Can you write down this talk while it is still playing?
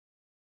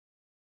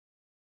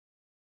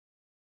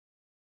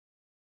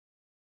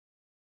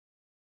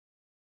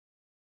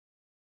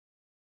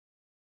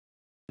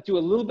do a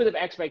little bit of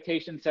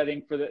expectation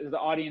setting for the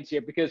audience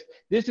here, because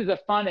this is a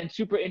fun and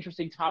super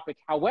interesting topic.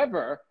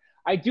 However,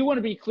 I do want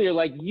to be clear,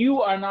 like,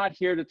 you are not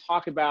here to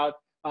talk about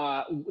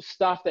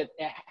stuff that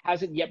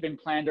hasn't yet been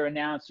planned or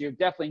announced. You're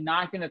definitely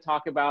not going to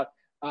talk about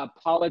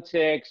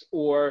politics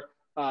or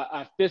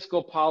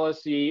fiscal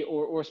policy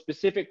or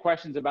specific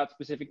questions about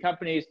specific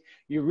companies.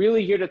 You're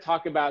really here to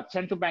talk about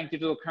central bank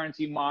digital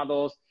currency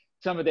models,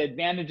 some of the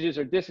advantages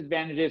or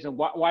disadvantages, and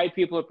why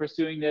people are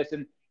pursuing this,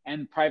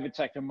 and private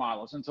sector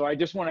models. And so I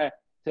just want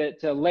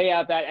to lay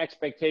out that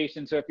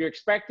expectation. So if you're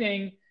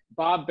expecting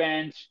Bob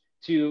Bench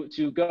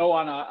to go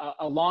on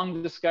a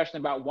long discussion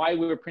about why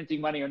we were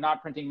printing money or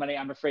not printing money,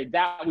 I'm afraid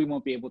that we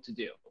won't be able to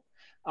do.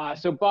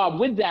 So Bob,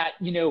 with that,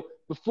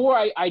 before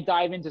I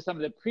dive into some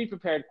of the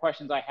pre-prepared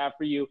questions I have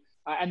for you,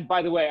 and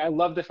by the way, I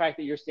love the fact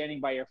that you're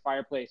standing by your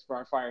fireplace for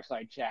our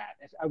fireside chat.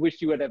 I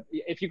wish you would have,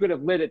 if you could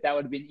have lit it, that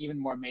would have been even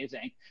more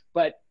amazing.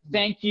 But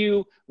thank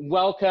you,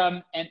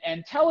 welcome,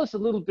 and tell us a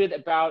little bit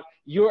about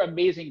your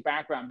amazing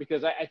background,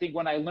 because I think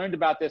when I learned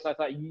about this, I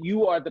thought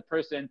you are the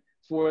person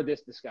for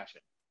this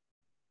discussion.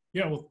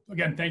 Yeah, well,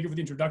 again, thank you for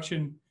the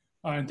introduction,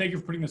 and thank you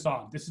for putting this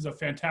on. This is a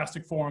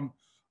fantastic forum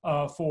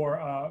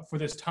for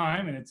this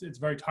time, and it's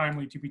very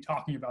timely to be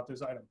talking about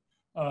this item.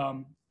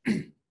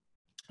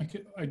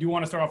 I do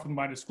want to start off with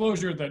my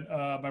disclosure that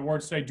my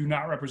words today do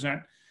not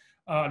represent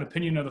an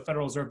opinion of the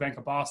Federal Reserve Bank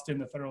of Boston,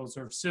 the Federal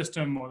Reserve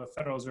System, or the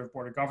Federal Reserve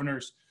Board of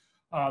Governors.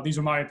 These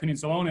are my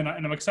opinions alone, and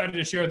I'm excited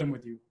to share them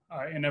with you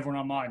and everyone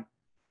online.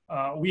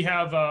 We're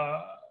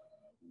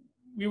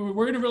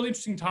in a really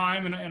interesting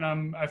time,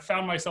 and I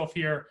found myself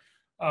here,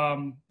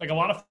 like a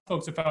lot of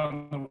folks have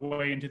found their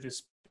way into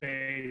this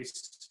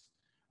space,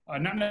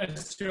 not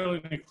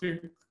necessarily in a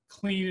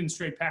clean and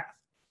straight path.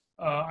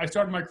 I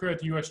started my career at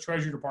the U.S.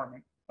 Treasury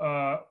Department,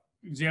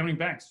 examining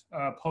banks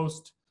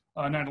post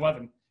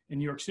 9/11 in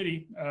New York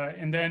City,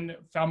 and then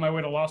found my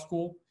way to law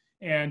school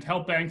and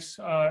helped banks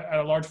at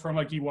a large firm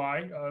like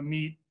EY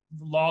meet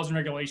laws and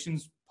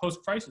regulations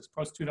post-crisis,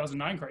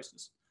 post-2009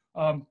 crisis.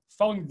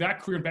 Following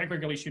that career in bank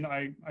regulation,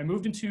 I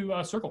moved into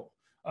Circle,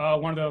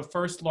 one of the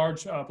first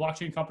large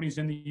blockchain companies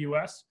in the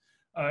US,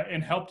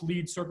 and helped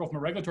lead Circle from a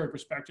regulatory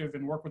perspective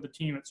and work with the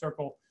team at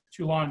Circle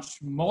to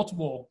launch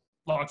multiple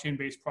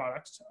blockchain-based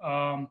products,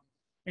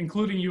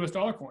 including US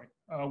Dollar Coin,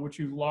 which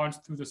you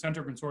launched through the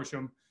Center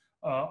Consortium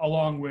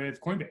along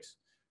with Coinbase.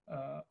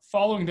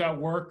 Following that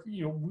work,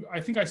 I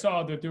think I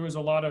saw that there was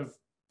a lot of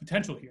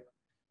potential here,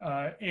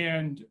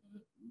 and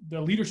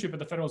the leadership at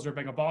the Federal Reserve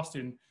Bank of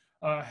Boston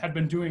had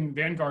been doing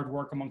vanguard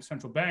work among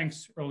central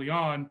banks early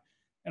on,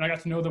 and I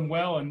got to know them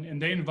well,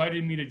 and they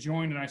invited me to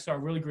join, and I saw a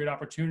really great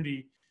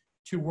opportunity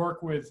to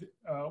work with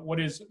what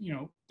is,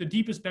 the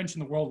deepest bench in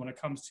the world when it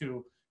comes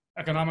to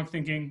economic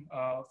thinking,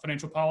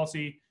 financial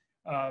policy,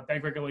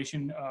 bank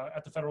regulation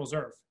at the Federal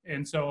Reserve.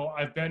 And so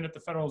I've been at the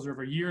Federal Reserve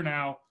a year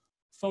now,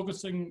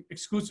 focusing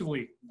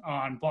exclusively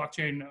on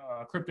blockchain,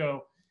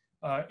 crypto,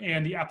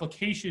 and the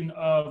application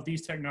of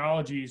these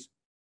technologies,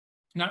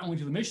 not only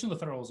to the mission of the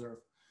Federal Reserve,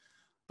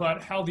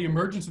 but how the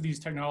emergence of these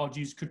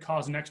technologies could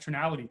cause an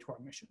externality to our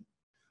mission.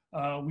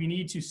 We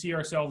need to see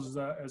ourselves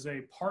as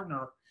a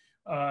partner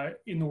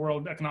in the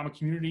world economic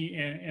community,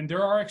 and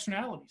there are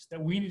externalities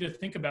that we need to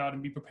think about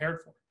and be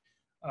prepared for.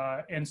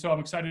 And so I'm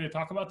excited to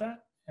talk about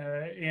that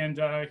and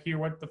hear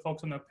what the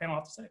folks on the panel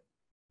have to say.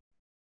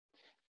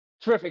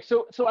 Terrific.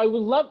 So I would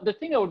love, the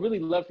thing I would really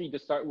love for you to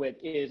start with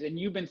is, and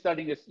you've been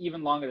studying this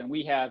even longer than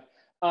we have,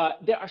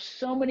 there are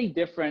so many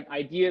different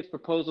ideas,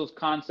 proposals,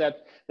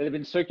 concepts that have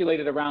been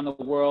circulated around the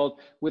world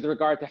with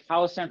regard to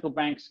how central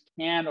banks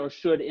can or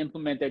should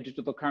implement their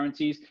digital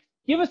currencies.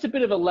 Give us a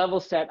bit of a level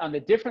set on the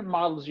different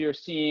models you're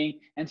seeing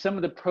and some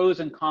of the pros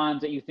and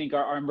cons that you think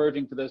are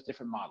emerging for those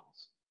different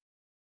models.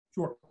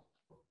 Sure.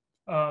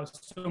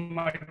 So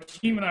my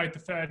team and I at the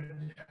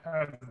Fed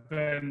have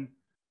been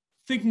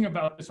thinking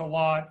about this a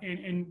lot.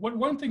 And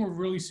one thing we're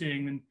really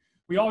seeing, and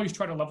we always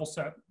try to level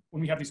set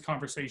when we have these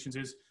conversations,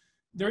 is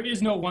there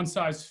is no one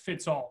size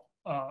fits all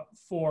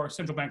for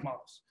central bank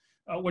models.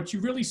 What you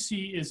really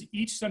see is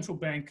each central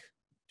bank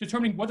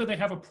determining whether they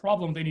have a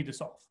problem they need to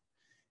solve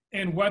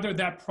and whether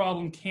that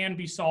problem can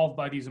be solved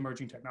by these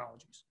emerging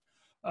technologies.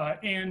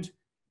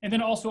 And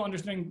then also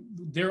understanding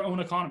their own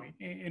economy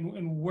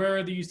and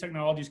where these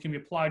technologies can be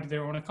applied to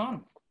their own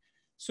economy.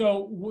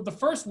 So the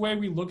first way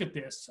we look at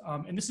this,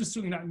 and this is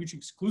certainly not mutually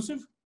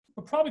exclusive,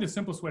 but probably the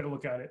simplest way to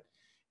look at it,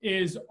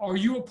 is are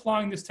you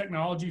applying this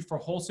technology for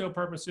wholesale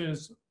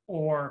purposes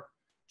or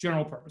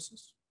general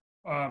purposes?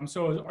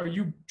 So are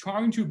you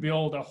trying to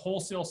build a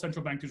wholesale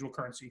central bank digital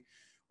currency,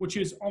 which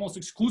is almost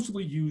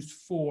exclusively used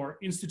for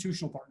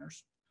institutional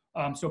partners?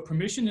 So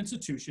permissioned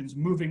institutions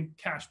moving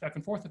cash back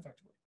and forth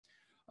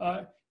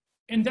effectively.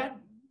 And that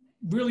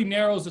really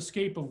narrows the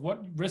scope of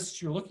what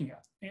risks you're looking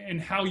at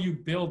and how you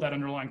build that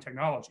underlying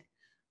technology.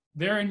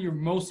 Therein, you're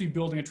mostly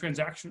building a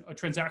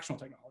transactional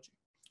technology.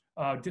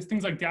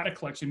 Things like data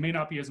collection may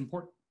not be as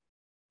important.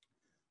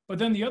 But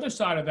then the other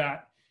side of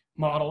that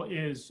model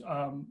is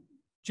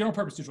general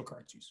purpose digital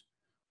currencies,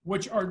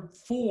 which are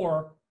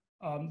for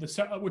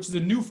which is a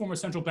new form of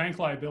central bank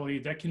liability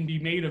that can be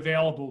made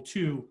available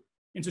to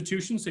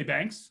institutions, say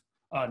banks,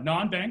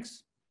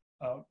 non-banks,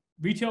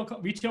 retail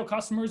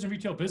customers, and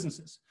retail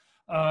businesses.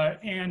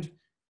 And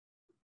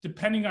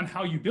depending on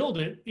how you build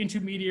it,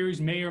 intermediaries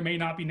may or may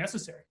not be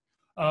necessary,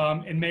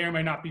 and may or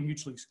may not be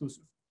mutually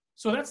exclusive.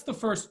 So that's the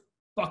first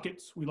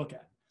buckets we look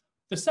at.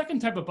 The second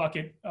type of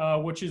bucket,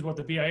 which is what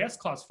the BIS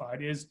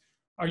classified, is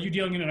are you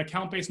dealing in an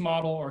account-based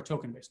model or a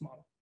token-based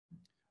model?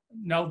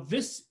 Now,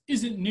 this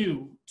isn't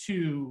new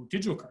to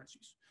digital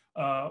currencies.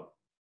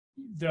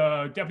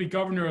 The deputy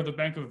governor of the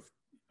Bank of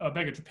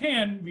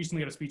Japan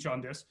recently had a speech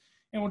on this,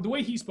 and the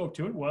way he spoke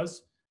to it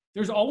was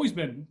there's always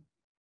been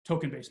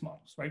token-based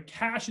models, right?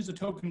 Cash is a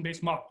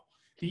token-based model.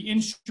 The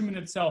instrument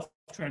itself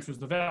transfers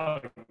the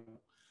value.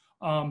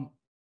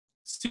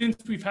 Since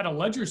we've had a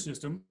ledger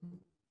system,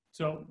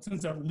 so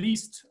since at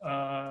least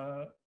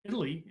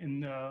Italy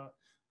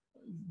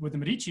with the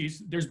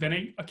Medicis, there's been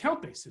an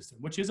account-based system,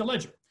 which is a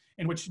ledger,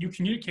 in which you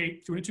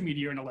communicate through an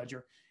intermediary in a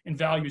ledger, and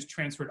value is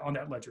transferred on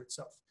that ledger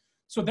itself.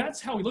 So that's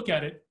how we look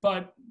at it.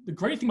 But the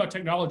great thing about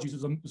technologies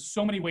is there's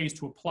so many ways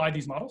to apply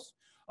these models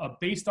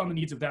based on the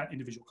needs of that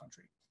individual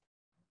country.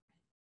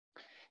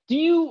 Do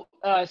you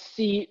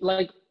see,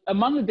 like,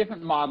 among the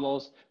different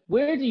models,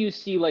 where do you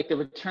see like the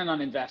return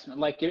on investment?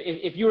 Like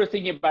if you were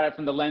thinking about it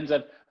from the lens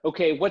of,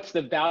 okay, what's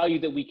the value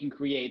that we can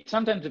create?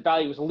 Sometimes the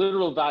value is a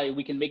literal value.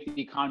 We can make the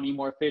economy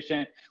more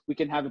efficient. We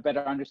can have a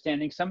better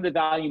understanding. Some of the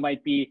value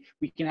might be,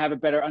 we can have a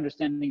better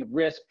understanding of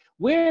risk.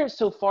 Where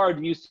so far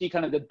do you see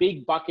kind of the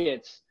big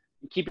buckets,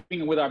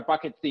 keeping with our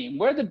bucket theme,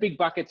 where are the big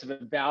buckets of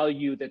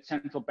value that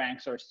central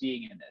banks are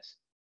seeing in this?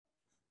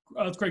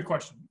 That's a great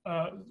question.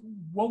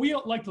 What we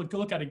like to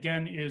look at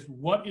again is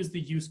what is the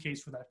use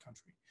case for that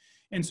country?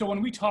 And so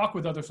when we talk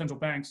with other central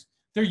banks,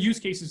 their use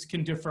cases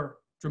can differ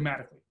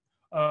dramatically.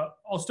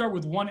 I'll start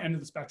with one end of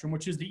the spectrum,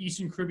 which is the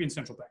Eastern Caribbean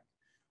Central Bank,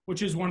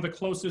 which is one of the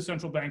closest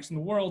central banks in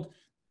the world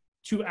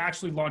to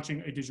actually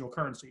launching a digital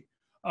currency.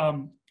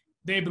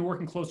 They've been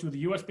working closely with a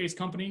US-based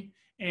company,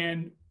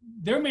 and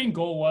their main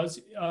goal was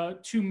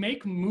to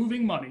make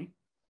moving money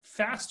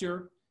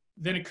faster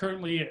than it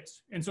currently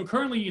is. And so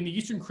currently in the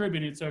Eastern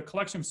Caribbean, it's a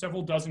collection of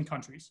several dozen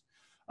countries.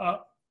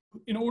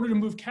 In order to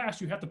move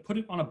cash, you have to put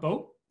it on a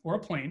boat or a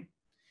plane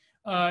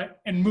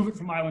and move it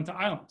from island to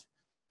island.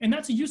 And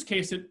that's a use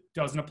case that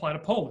doesn't apply to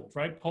Poland,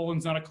 right?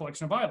 Poland's not a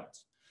collection of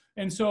islands.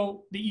 And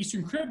so the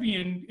Eastern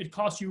Caribbean, it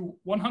costs you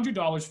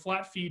 $100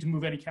 flat fee to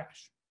move any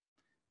cash.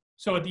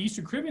 So at the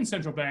Eastern Caribbean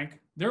Central Bank,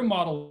 their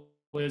model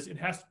is it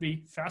has to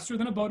be faster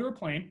than a boat or a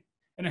plane,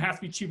 and it has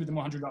to be cheaper than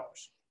 $100.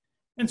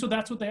 And so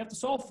that's what they have to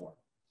solve for.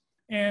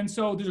 And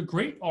so there's a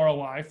great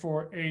ROI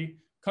for a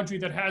country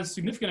that has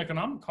significant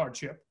economic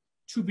hardship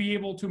to be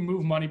able to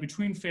move money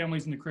between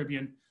families in the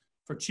Caribbean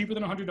for cheaper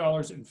than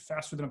 $100 and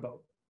faster than a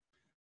boat.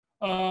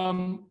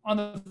 On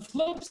the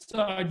flip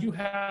side, you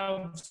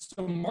have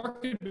some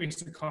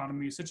market-based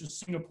economies such as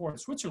Singapore and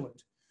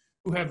Switzerland,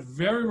 who have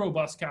very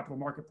robust capital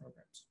market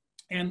programs.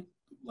 And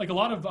like a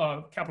lot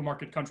of capital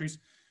market countries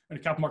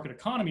and capital market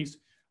economies,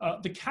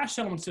 the cash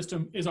settlement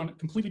system is on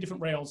completely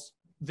different rails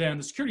than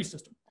the security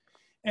system.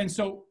 And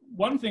so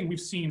one thing we've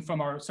seen from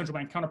our central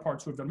bank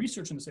counterparts who have done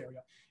research in this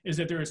area is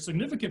that there is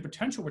significant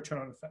potential return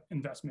on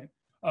investment,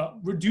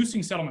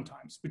 reducing settlement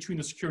times between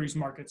the securities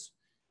markets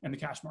and the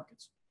cash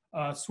markets.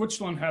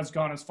 Switzerland has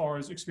gone as far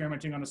as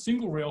experimenting on a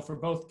single rail for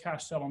both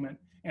cash settlement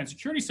and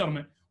security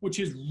settlement, which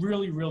is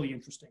really, really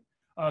interesting.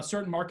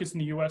 Certain markets in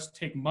the US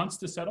take months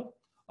to settle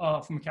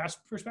from a cash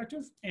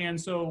perspective.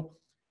 And so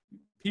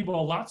people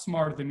a lot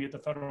smarter than me at the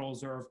Federal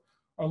Reserve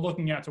are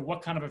looking at to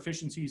what kind of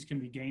efficiencies can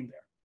be gained there.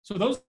 So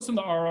those are some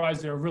of the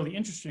ROIs that are really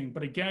interesting.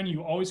 But again,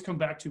 you always come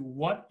back to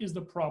what is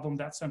the problem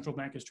that central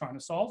bank is trying to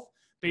solve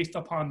based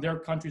upon their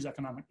country's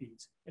economic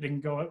needs. It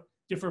can go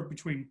differ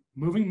between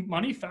moving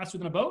money faster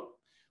than a boat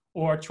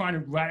or trying to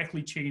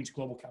radically change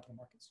global capital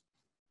markets.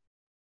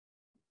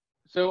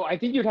 So I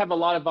think you'd have a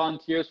lot of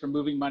volunteers for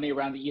moving money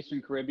around the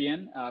Eastern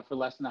Caribbean for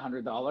less than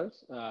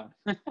 $100.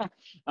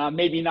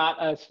 Maybe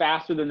not as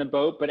faster than the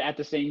boat, but at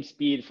the same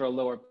speed for a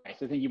lower price.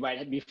 I think you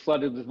might be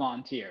flooded with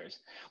volunteers.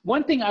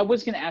 One thing I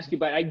was going to ask you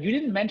about, you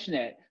didn't mention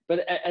it,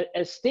 but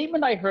a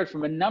statement I heard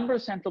from a number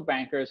of central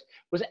bankers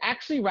was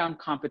actually around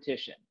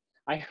competition.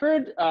 I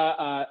heard,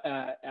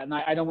 and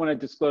I don't want to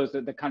disclose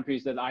the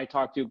countries that I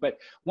talked to, but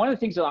one of the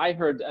things that I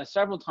heard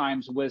several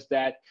times was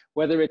that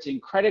whether it's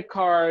in credit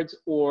cards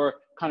or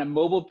kind of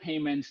mobile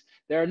payments,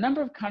 there are a number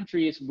of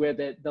countries where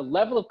the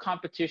level of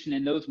competition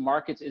in those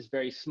markets is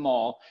very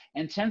small.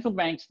 And central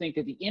banks think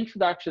that the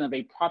introduction of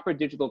a proper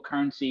digital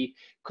currency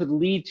could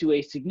lead to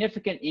a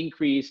significant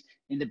increase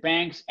in the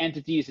banks,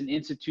 entities, and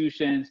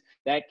institutions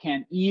that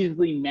can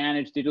easily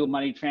manage digital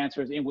money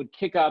transfers and would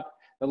kick up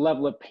the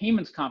level of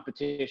payments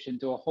competition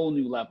to a whole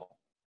new level.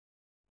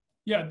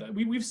 Yeah,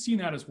 we've seen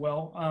that as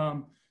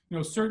well.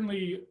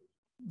 Certainly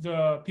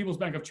the People's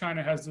Bank of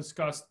China has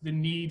discussed the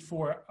need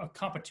for a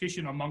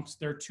competition amongst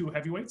their two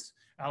heavyweights,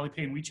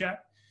 Alipay and WeChat.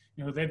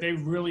 They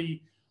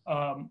really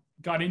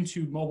got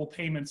into mobile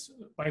payments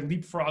by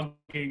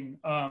leapfrogging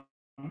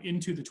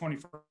into the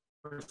 21st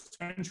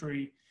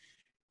century,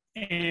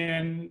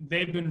 and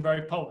they've been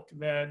very public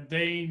that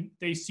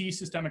they see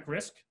systemic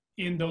risk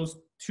in those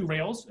two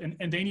rails,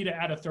 and they need to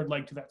add a third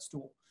leg to that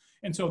stool.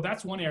 And so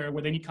that's one area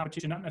where they need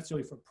competition, not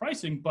necessarily for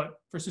pricing, but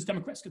for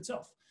systemic risk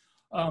itself.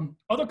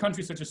 Other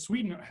countries such as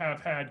Sweden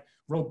have had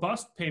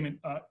robust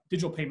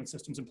digital payment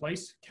systems in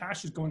place.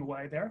 Cash is going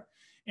away there.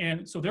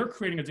 And so they're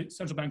creating a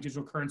central bank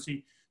digital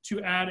currency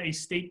to add a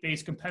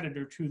state-based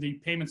competitor to the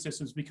payment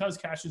systems because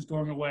cash is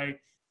going away.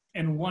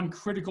 And one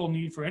critical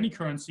need for any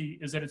currency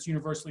is that it's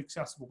universally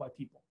accessible by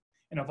people.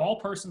 And if all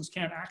persons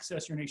can't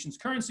access your nation's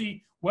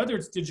currency, whether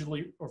it's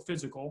digitally or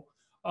physical,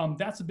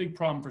 that's a big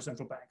problem for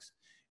central banks.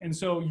 And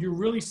so you're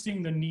really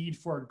seeing the need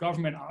for a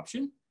government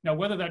option. Now,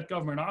 whether that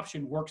government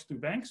option works through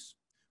banks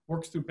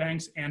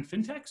and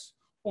fintechs,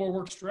 or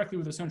works directly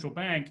with the central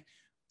bank,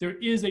 there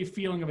is a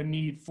feeling of a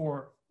need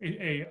for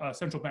a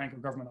central bank or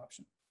government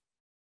option.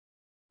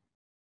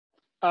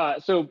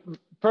 So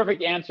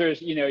perfect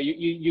answers. You know,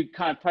 you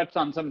kind of touched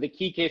on some of the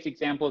key case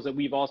examples that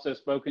we've also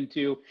spoken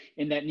to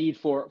in that need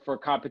for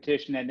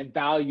competition and the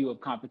value of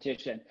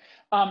competition.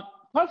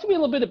 Talk to me a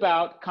little bit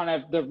about kind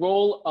of the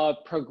role of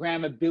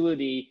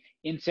programmability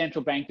in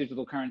central bank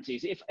digital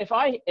currencies. If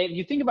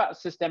you think about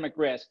systemic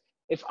risk,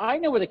 if I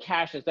know where the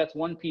cash is, that's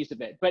one piece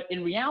of it. But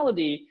in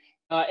reality,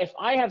 if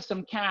I have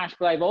some cash,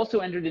 but I've also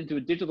entered into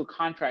a digital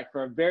contract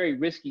for a very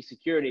risky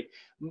security,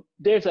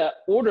 there's an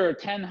order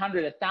 10,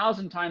 100,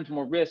 1,000 times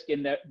more risk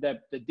in the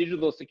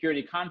digital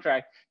security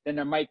contract than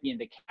there might be in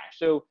the cash.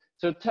 So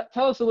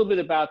tell us a little bit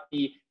about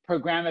the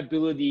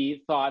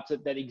programmability thoughts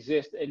that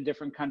exist in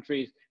different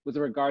countries with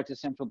regard to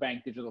central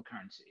bank digital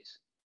currencies.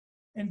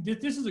 And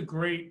this is a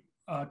great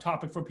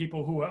topic for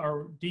people who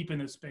are deep in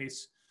this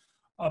space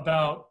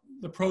about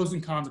the pros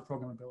and cons of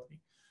programmability.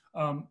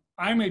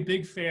 I'm a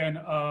big fan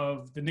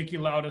of the Niki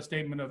Lauda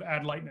statement of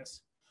add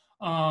lightness,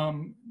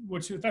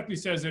 which effectively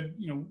says that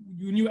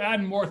when you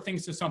add more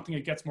things to something,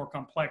 it gets more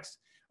complex,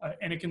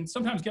 and it can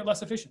sometimes get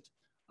less efficient.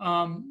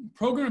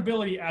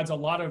 Programmability adds a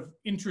lot of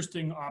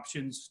interesting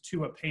options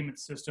to a payment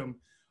system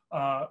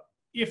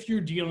if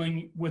you're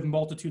dealing with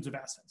multitudes of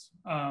assets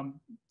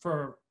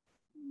for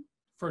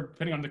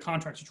depending on the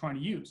contracts you're trying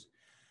to use.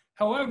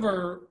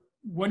 However,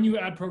 when you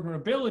add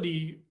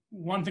programmability,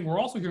 one thing we're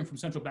also hearing from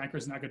central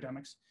bankers and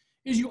academics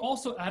is you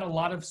also add a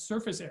lot of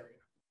surface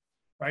area,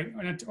 right?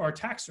 Or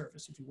attack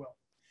surface, if you will.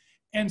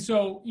 And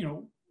so,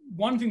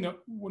 one thing that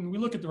when we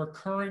look at the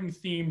recurring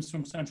themes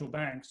from central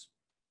banks,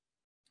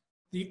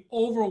 the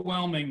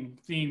overwhelming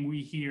theme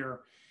we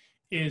hear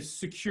is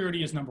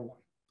security is number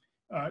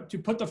one. To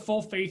put the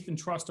full faith and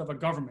trust of a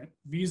government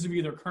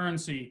vis-a-vis their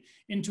currency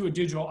into a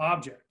digital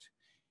object,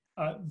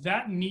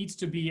 that needs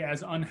to be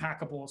as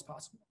unhackable as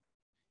possible.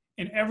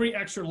 And every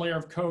extra layer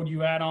of code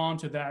you add on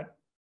to that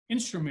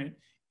instrument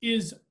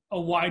is a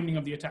widening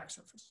of the attack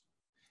surface.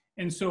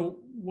 And so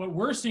what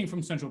we're seeing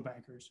from central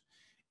bankers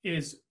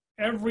is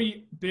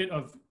every bit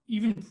of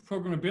even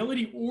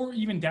programmability or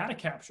even data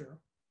capture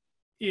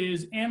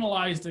is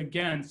analyzed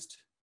against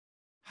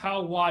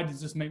how wide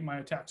does this make my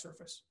attack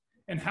surface?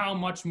 And how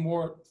much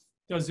more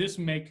does this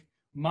make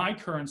my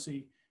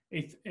currency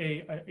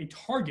a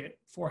target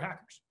for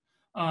hackers?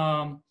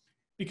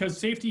 Because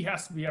safety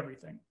has to be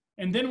everything.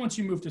 And then once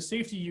you move to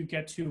safety, you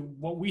get to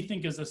what we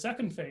think is the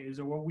second phase,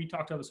 or what we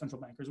talk to other central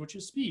bankers, which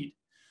is speed.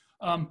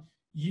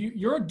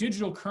 Your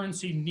digital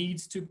currency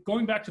needs to,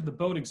 going back to the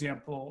boat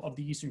example of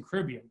the Eastern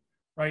Caribbean,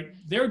 right?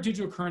 Their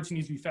digital currency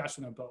needs to be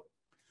faster than a boat.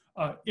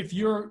 If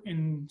you're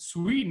in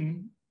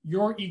Sweden,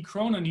 your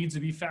e-krona needs to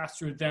be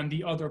faster than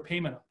the other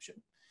payment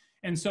option.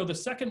 And so the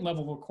second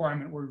level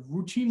requirement we're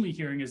routinely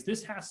hearing is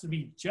this has to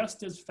be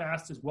just as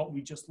fast as what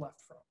we just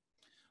left from,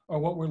 or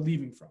what we're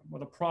leaving from, or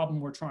the problem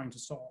we're trying to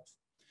solve.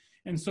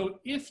 And so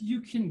if you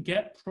can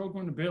get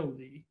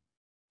programmability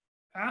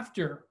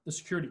after the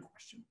security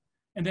question,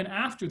 and then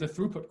after the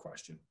throughput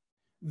question,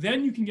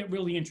 then you can get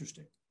really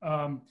interesting.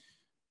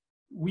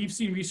 We've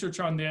seen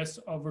research on this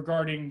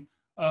regarding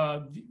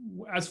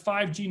as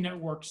 5G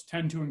networks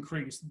tend to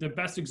increase. The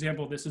best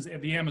example of this is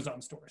the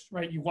Amazon stores,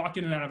 right? You walk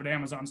in and out of an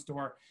Amazon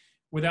store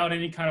without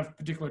any kind of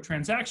particular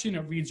transaction.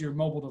 It reads your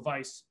mobile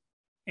device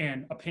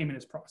and a payment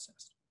is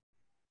processed.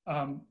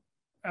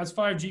 As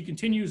 5G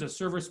continues, as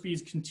server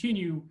speeds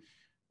continue,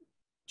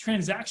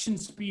 transaction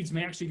speeds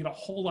may actually get a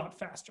whole lot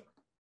faster.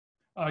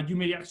 You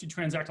may actually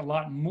transact a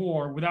lot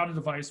more without a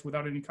device,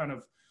 without any kind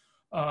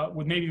of,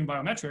 with maybe even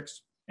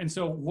biometrics. And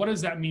so what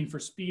does that mean for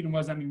speed, and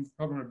what does that mean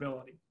for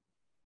programmability?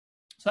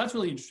 So that's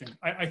really interesting.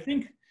 I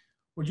think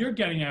what you're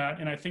getting at,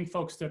 and I think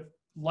folks that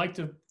like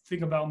to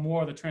think about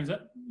more of the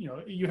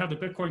you have the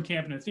Bitcoin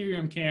camp and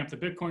Ethereum camp. The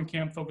Bitcoin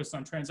camp focuses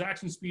on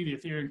transaction speed.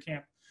 The Ethereum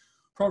camp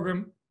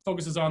program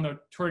focuses on the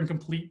Turing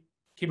complete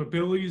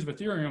capabilities of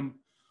Ethereum.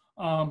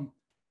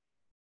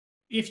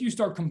 If you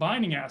start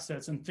combining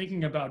assets and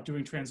thinking about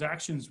doing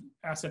transactions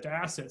asset to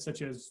asset,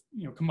 such as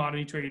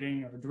commodity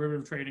trading or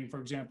derivative trading, for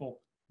example,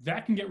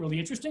 that can get really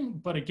interesting.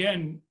 But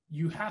again,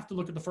 you have to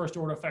look at the first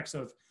order effects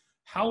of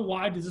how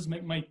wide does this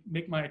make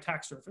my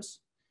attack surface,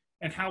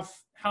 and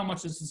how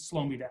much does this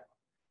slow me down?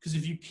 Because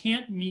if you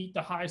can't meet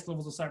the highest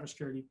levels of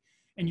cybersecurity,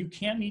 and you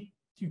can't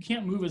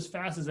move as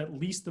fast as at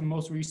least the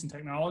most recent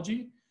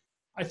technology,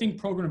 I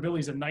think programmability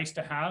is a nice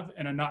to have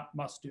and a not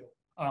must do.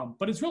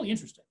 But it's really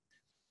interesting.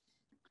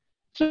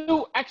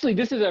 So actually,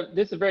 this is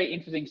a very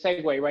interesting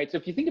segue, right? So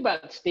if you think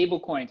about stable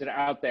coins that are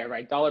out there,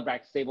 right,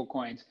 dollar-backed stable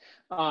coins,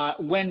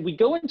 when we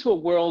go into a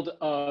world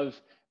of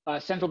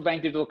central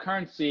bank digital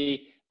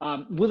currency,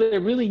 will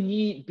there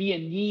really be a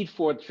need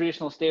for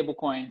traditional stable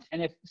coins?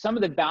 And if some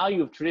of the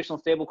value of traditional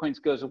stable coins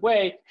goes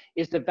away,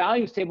 is the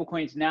value of stable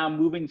coins now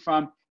moving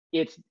from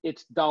it's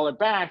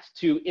dollar-backed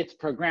to it's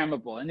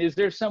programmable? And is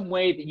there some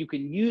way that you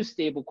can use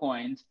stable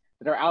coins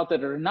that are out there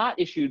that are not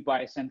issued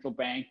by a central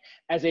bank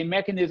as a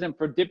mechanism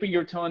for dipping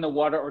your toe in the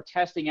water or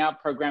testing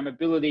out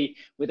programmability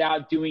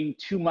without doing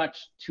too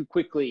much too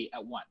quickly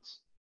at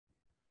once?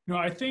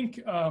 I think,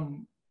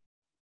 I've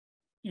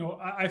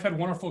had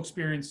wonderful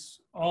experience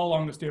all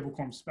along the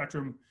stablecoin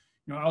spectrum.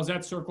 I was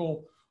at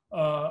Circle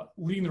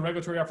leading the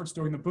regulatory efforts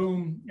during the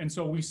boom. And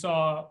so we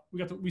saw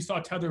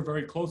Tether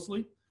very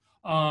closely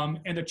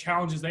and the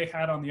challenges they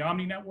had on the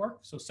Omni network.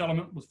 So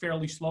settlement was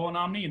fairly slow on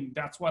Omni, and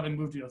that's why they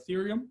moved to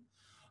Ethereum.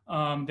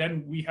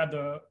 Then I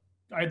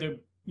had the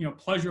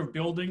pleasure of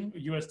building a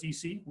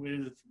USDC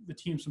with the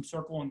teams from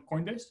Circle and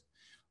Coinbase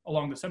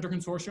along the Center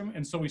Consortium.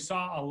 And so we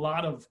saw a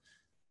lot of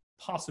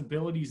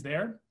possibilities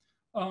there.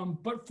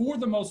 But for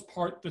the most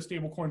part, the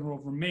stablecoin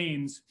world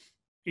remains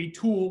a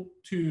tool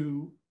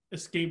to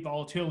escape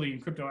volatility in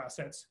crypto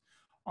assets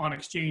on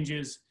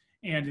exchanges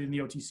and in the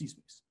OTC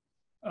space.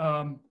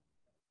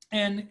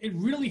 And it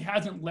really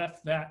hasn't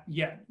left that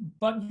yet,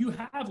 but you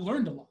have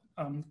learned a lot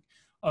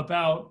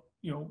about,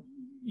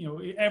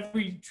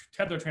 every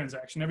Tether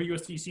transaction, every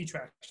USDC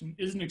transaction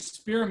is an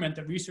experiment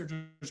that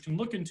researchers can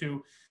look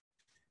into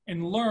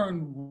and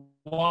learn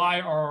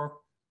why are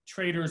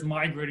traders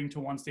migrating to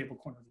one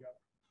stablecoin or the other.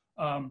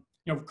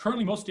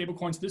 Currently most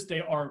stablecoins this day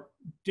are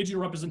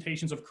digital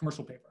representations of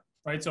commercial paper,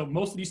 right? So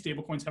most of these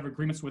stablecoins have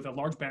agreements with a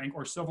large bank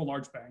or several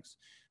large banks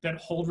that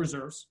hold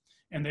reserves,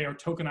 and they are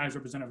tokenized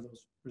representative of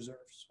those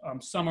reserves.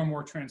 Some are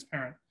more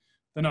transparent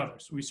than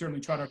others. We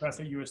certainly tried our best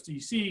at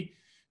USDC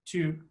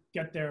to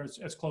get there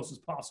as close as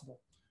possible.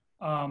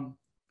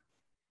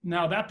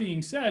 Now, that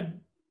being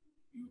said,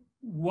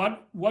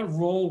 what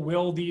role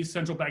will these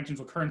central bank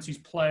digital currencies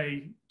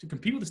play to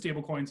compete with the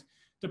stablecoins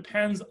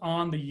depends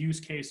on the use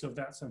case of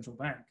that central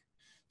bank.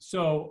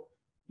 So,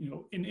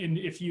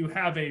 if you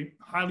have a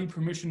highly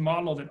permissioned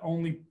model that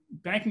only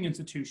banking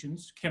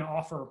institutions can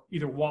offer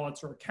either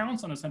wallets or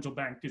accounts on a central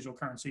bank digital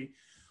currency,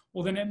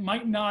 well, then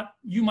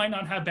you might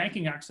not have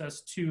banking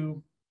access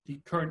to the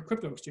current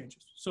crypto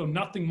exchanges. So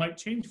nothing might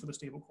change for the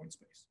stablecoin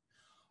space.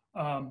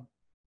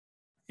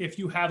 If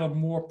you have a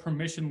more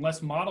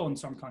permissionless model in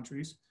some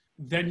countries,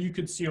 then you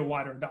could see a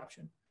wider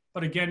adoption.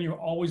 But again, you're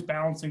always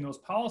balancing those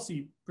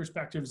policy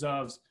perspectives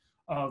of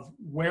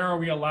where are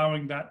we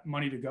allowing that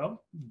money to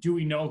go? Do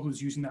we know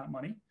who's using that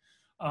money?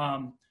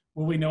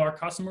 Will we know our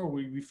customer? Will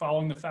we be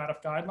following the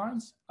FATF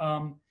guidelines?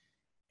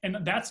 And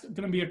that's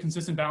going to be a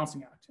consistent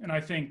balancing act. And I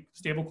think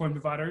stablecoin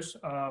providers,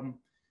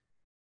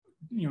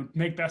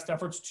 make best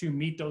efforts to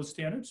meet those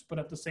standards, but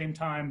at the same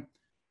time,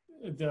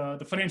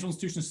 the financial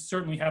institutions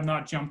certainly have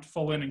not jumped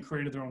full in and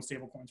created their own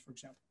stablecoins, for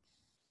example.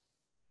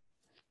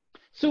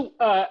 So,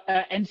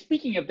 and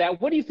speaking of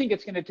that, what do you think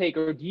it's going to take,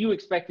 or do you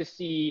expect to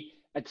see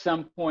at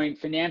some point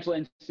financial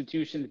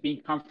institutions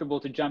being comfortable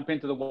to jump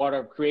into the water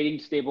of creating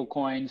stable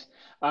coins?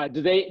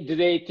 Do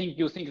they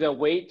think they'll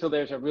wait till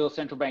there's a real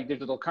central bank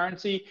digital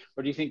currency,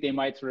 or do you think they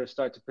might sort of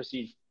start to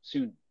proceed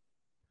soon?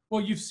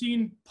 Well, you've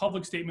seen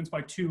public statements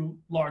by two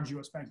large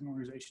U.S. banking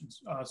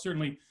organizations.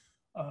 Certainly,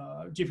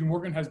 JP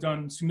Morgan has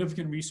done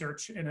significant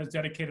research and has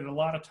dedicated a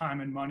lot of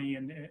time and money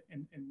and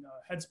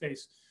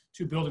headspace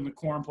to building the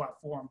Quorum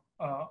platform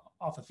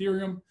off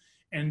Ethereum.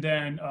 And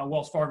then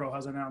Wells Fargo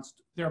has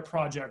announced their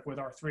project with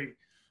R3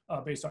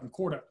 based on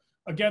Corda.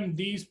 Again,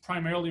 these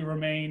primarily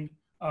remain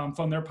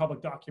from their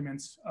public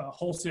documents,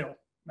 wholesale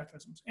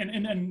mechanisms.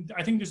 And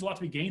I think there's a lot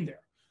to be gained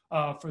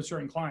there for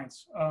certain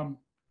clients.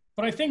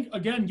 But I think,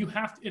 again,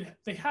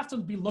 they have to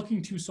be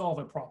looking to solve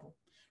a problem,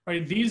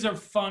 right? These are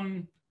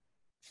fun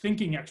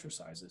thinking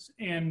exercises.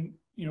 And,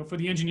 for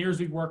the engineers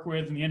we work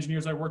with and the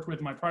engineers I worked with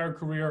in my prior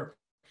career,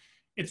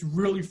 it's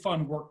really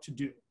fun work to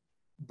do.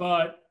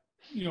 But,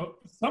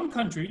 some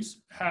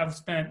countries have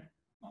spent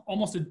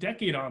almost a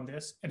decade on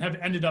this and have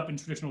ended up in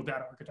traditional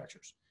data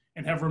architectures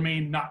and have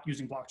remained not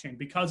using blockchain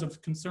because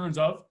of concerns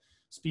of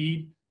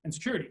speed and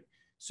security.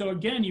 So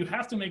again, you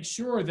have to make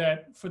sure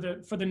that for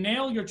the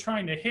nail you're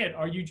trying to hit,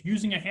 are you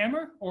using a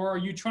hammer, or are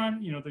you trying,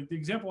 the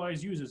example I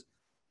always use is,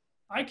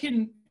 I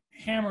can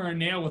hammer a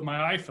nail with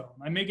my iPhone.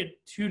 I may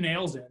get 2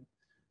 nails in,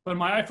 but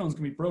my iPhone's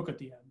gonna be broke at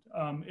the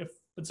end.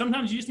 But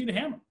sometimes you just need a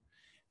hammer,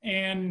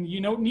 and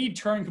you don't need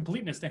Turing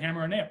completeness to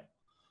hammer a nail.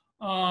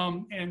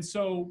 And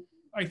so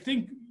I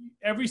think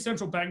every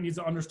central bank needs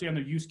to understand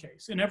their use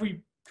case, and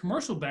every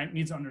commercial bank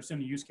needs to understand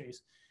the use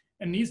case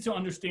and needs to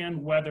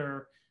understand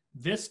whether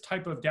this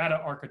type of data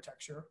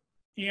architecture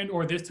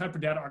or this type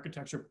of data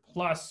architecture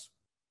plus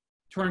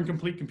Turing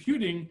complete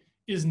computing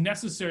is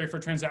necessary for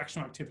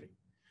transactional activity.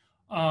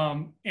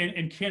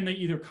 and can they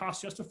either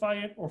cost justify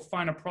it or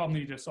find a problem they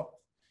need to solve?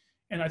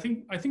 And I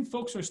think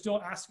folks are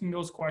still asking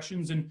those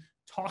questions and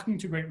talking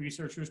to great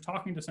researchers,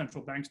 talking to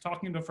central banks,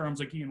 talking to firms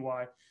like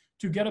E&Y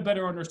to get a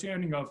better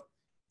understanding of,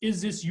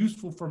 is this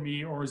useful for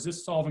me or is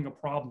this solving a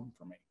problem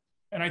for me?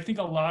 And I think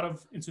a lot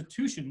of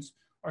institutions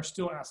are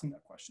still asking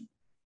that question.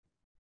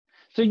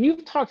 So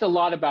you've talked a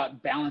lot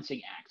about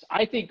balancing acts.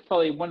 I think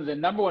probably one of the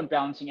number one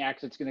balancing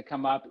acts that's going to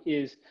come up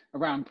is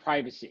around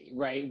privacy,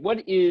 right?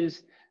 What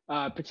is,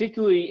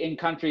 particularly in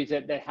countries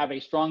that have a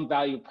strong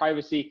value of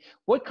privacy,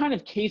 what kind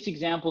of case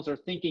examples or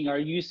thinking are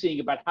you seeing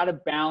about how to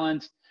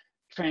balance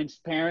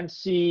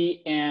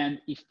transparency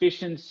and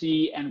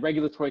efficiency and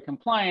regulatory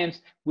compliance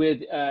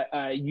with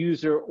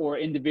user or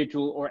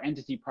individual or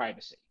entity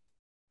privacy?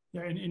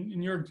 Yeah, and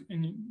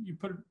you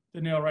put the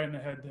nail right in the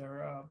head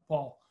there,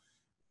 Paul.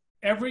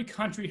 Every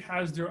country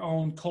has their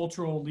own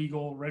cultural,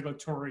 legal,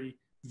 regulatory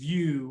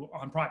view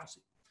on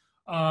privacy,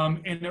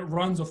 and it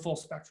runs a full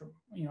spectrum.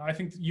 I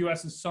think the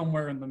U.S. is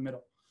somewhere in the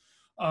middle.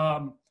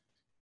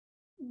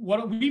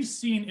 What we've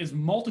seen is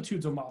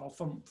multitudes of models.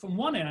 From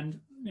one end,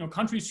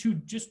 countries who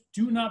just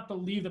do not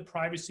believe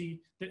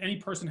that any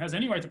person has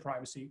any right to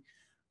privacy,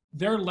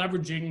 they're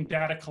leveraging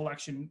data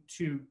collection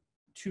to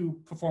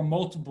perform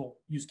multiple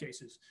use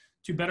cases,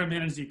 to better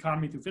manage the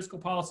economy through fiscal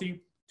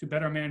policy, to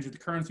better manage the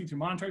currency through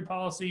monetary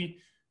policy,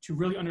 to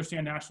really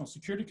understand national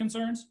security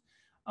concerns.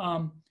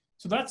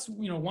 So that's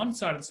one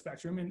side of the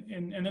spectrum.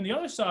 And then the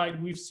other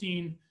side, we've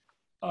seen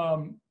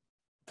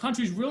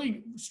countries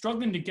really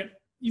struggling to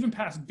get even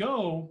past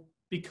Go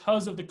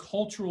because of the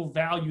cultural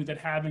value that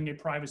having a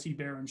privacy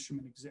bearer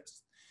instrument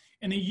exists.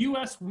 In the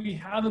US, we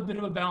have a bit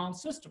of a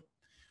balanced system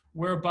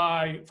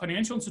whereby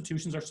financial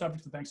institutions are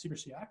subject to the Bank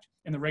Secrecy Act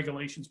and the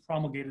regulations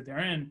promulgated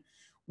therein,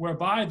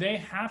 whereby they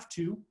have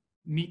to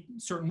meet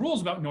certain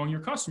rules about knowing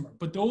your customer.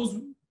 But those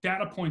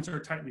data points are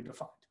tightly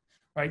defined,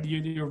 right?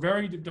 You're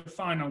very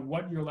defined on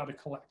what you're allowed to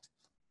collect.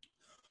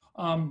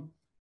 On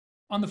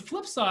the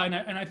flip side,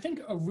 and I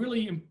think a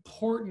really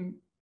important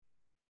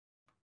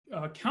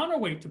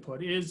counterweight to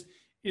put is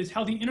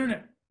how the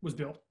internet was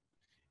built,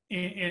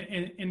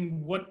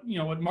 and what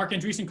Mark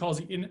Andreessen calls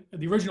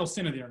the original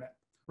sin of the internet,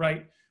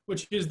 right?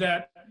 Which is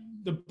that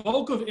the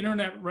bulk of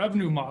internet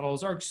revenue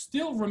models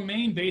still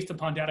remain based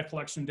upon data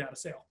collection and data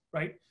sale,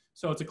 right?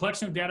 So it's a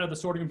collection of data, the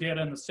sorting of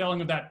data, and the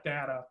selling of that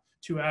data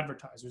to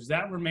advertisers.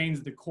 That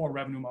remains the core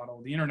revenue model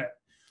of the internet.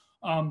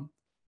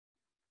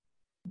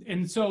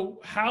 And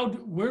so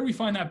where do we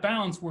find that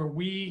balance where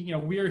we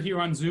are here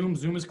on Zoom?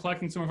 Zoom is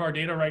collecting some of our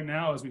data right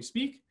now as we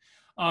speak.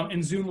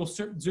 And Zoom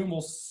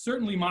will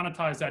certainly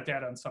monetize that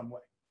data in some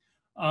way.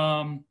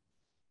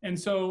 And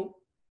so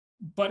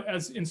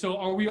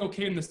are we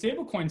okay in the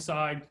stablecoin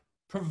side,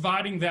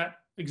 providing that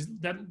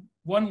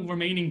one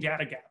remaining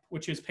data gap,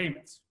 which is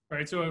payments,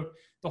 right? So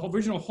the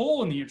original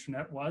hole in the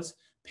internet was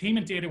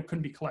payment data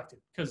couldn't be collected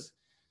because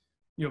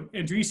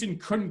Andreessen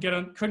couldn't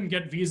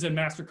get Visa and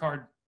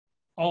MasterCard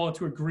all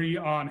to agree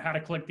on how to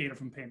collect data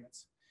from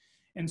payments.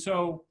 And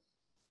so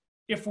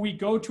if we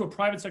go to a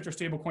private sector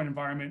stablecoin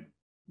environment,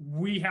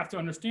 we have to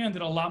understand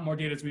that a lot more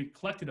data is being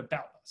collected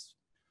about us,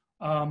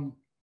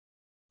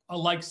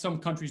 like some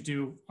countries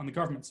do on the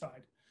government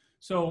side.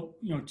 So,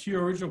 to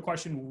your original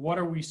question, what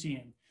are we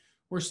seeing?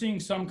 We're seeing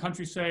some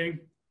countries say,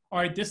 all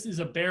right, this is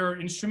a bearer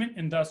instrument,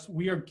 and thus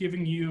we are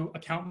giving you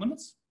account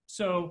limits.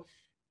 So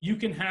you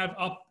can have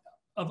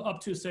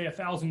up to say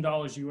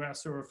 $1,000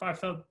 US or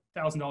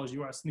 $5,000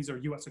 US, and these are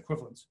US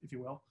equivalents, if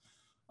you will,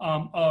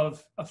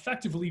 of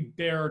effectively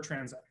bearer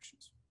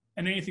transactions.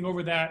 And anything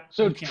over that.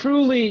 So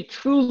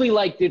truly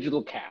like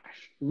digital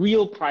cash,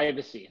 real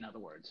privacy, in other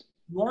words.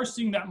 You are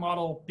seeing that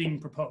model being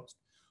proposed.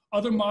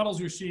 Other models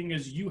you're seeing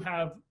is you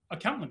have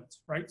account limits,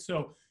 right?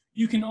 So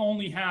you can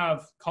only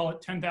have, call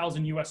it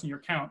 10,000 US in your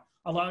account,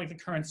 a lot like the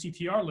current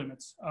CTR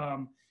limits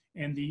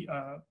and the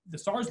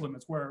SARS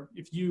limits, where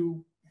if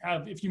you take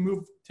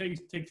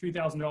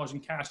 $3,000 in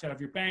cash out of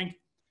your bank,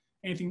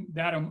 anything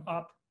that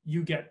up,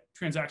 you get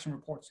transaction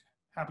reports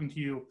happening to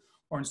you.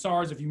 Or in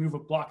SARS, if you move a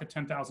block of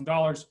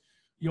 $10,000,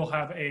 you'll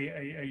have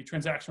a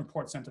transaction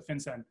report sent to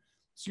FinCEN.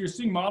 So you're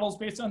seeing models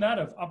based on that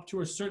of up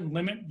to a certain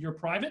limit, you're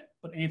private,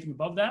 but anything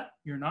above that,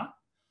 you're not.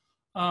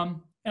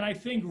 And I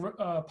think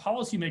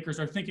policymakers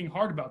are thinking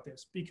hard about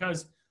this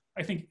because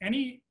I think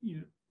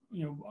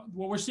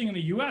what we're seeing in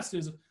the US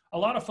is a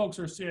lot of folks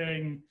are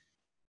saying,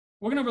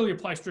 we're going to really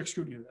apply strict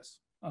scrutiny to this.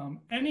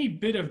 Any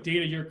bit of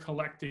data you're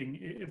collecting,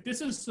 if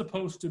this is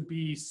supposed to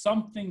be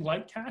something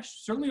like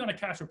cash, certainly not a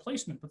cash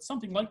replacement, but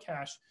something like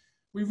cash,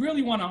 we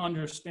really want to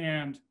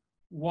understand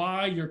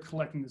why you're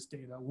collecting this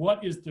data.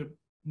 What is the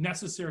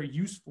necessary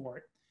use for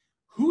it?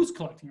 Who's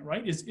collecting it,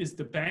 right?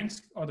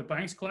 Are the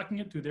banks collecting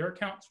it through their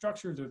account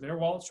structures or their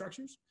wallet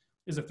structures?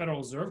 Is the Federal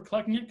Reserve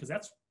collecting it? Because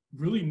that's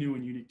really new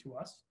and unique to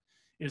us.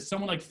 Is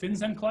someone like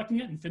FinCEN collecting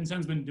it? And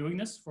FinCEN's been doing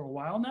this for a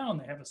while now, and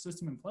they have a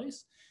system in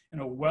place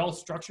and a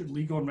well-structured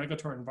legal and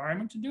regulatory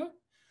environment to do it.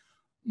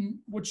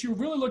 What you're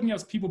really looking at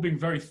is people being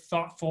very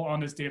thoughtful on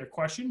this data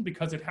question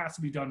because it has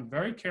to be done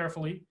very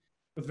carefully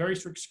with very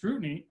strict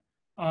scrutiny.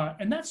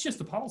 And that's just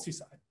the policy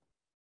side.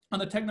 On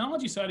the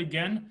technology side,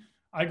 again,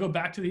 I go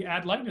back to the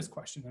add lightness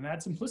question and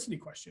add simplicity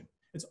question.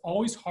 It's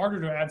always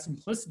harder to add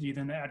simplicity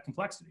than to add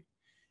complexity.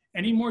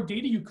 Any more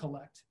data you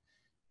collect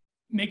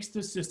makes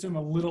the system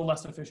a little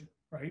less efficient,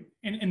 right?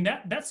 And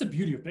that's the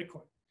beauty of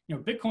Bitcoin. You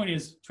know, Bitcoin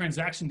is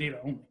transaction data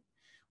only,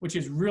 which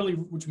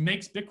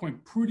makes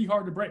Bitcoin pretty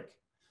hard to break.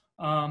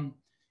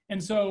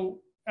 And so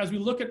as we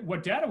look at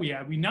what data we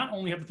add, we not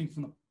only have to think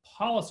from the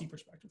policy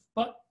perspective,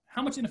 but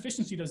how much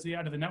inefficiency does it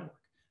add to the network?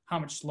 How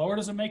much slower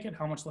does it make it?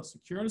 How much less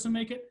secure does it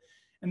make it?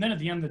 And then at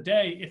the end of the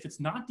day, if it's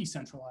not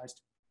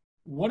decentralized,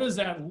 what is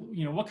that,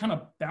 you know, what kind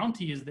of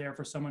bounty is there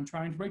for someone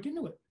trying to break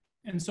into it?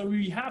 And so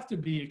we have to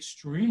be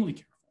extremely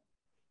careful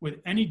with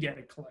any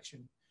data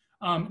collection.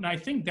 And I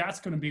think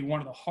that's going to be one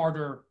of the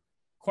harder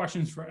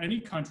questions for any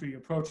country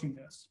approaching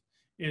this,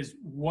 is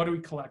what do we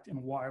collect and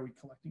why are we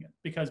collecting it?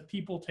 Because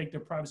people take their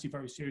privacy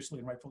very seriously,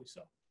 and rightfully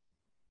so.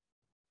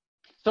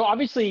 So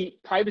obviously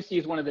privacy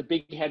is one of the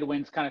big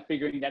headwinds, kind of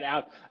figuring that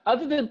out.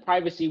 Other than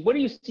privacy, what do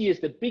you see as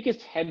the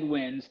biggest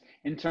headwinds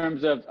in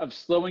terms of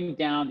slowing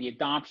down the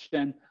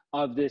adoption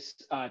of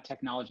this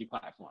technology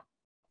platform,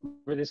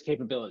 or this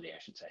capability, I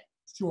should say?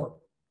 Sure.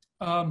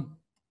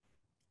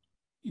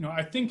 You know,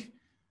 I think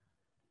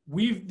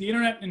the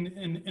internet and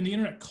the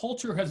internet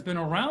culture has been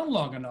around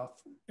long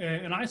enough,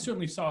 and I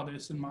certainly saw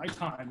this in my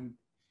time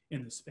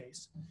in the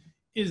space,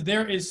 is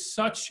there is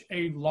such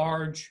a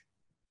large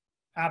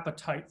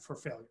appetite for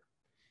failure.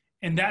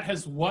 And that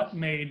has what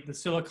made the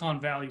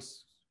Silicon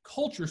Valley's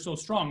culture so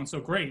strong and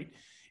so great,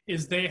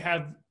 is they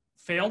have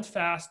failed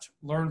fast,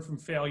 learned from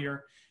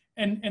failure,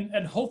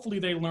 and hopefully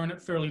they learn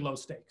at fairly low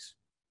stakes,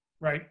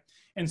 right?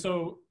 And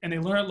they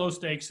learn at low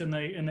stakes, and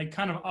they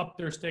kind of up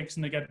their stakes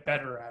and they get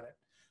better at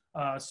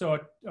it. So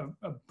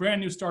a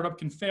brand new startup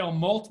can fail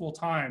multiple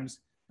times.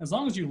 As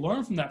long as you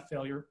learn from that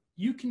failure,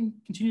 you can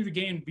continue to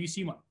gain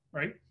VC money,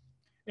 right?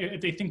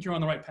 If they think you're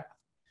on the right path.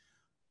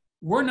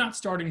 We're not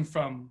starting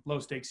from low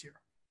stakes here.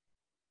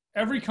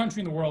 Every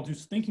country in the world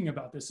who's thinking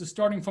about this is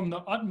starting from the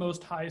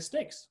utmost highest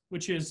stakes,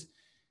 which is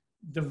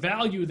the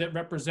value that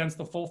represents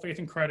the full faith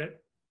and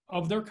credit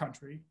of their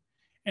country.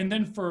 And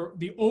then for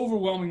the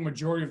overwhelming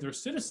majority of their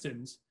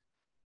citizens,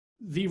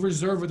 the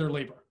reserve of their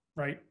labor,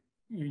 right?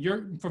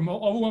 For the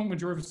overwhelming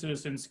majority of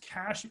citizens,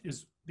 cash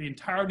is the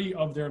entirety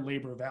of their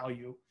labor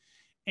value.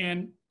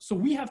 And so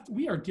we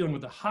are dealing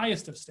with the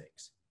highest of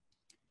stakes.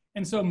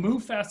 And so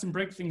move fast and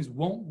break things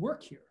won't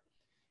work here.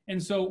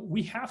 And so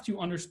we have to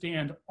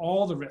understand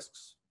all the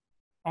risks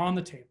on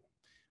the table.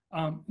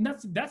 And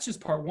that's just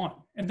part one.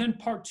 And then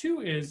part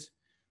two is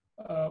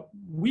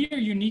we are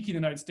unique in the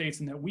United States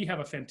in that we have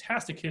a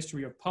fantastic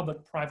history of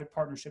public-private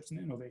partnerships and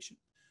innovation.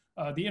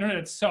 The internet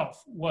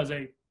itself was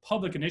a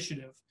public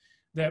initiative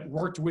that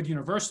worked with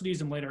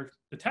universities and later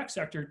the tech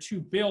sector to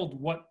build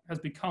what has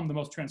become the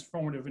most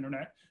transformative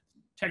internet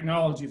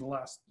technology of the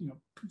last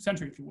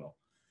century, if you will.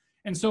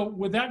 And so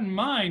with that in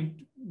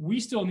mind, we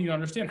still need to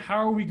understand, how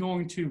are we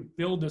going to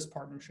build this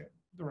partnership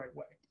the right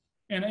way?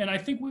 And I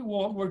think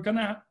we're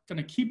gonna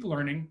keep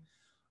learning.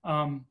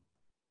 And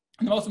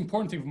the most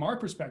important thing from our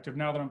perspective,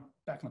 now that I'm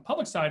back on the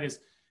public side, is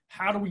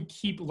how do we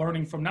keep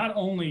learning from not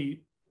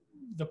only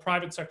the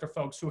private sector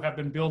folks who have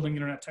been building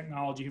internet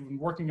technology, who've been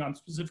working on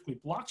specifically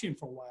blockchain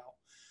for a while,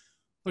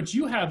 but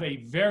you have a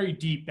very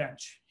deep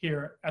bench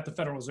here at the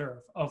Federal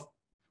Reserve of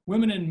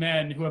women and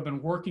men who have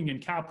been working in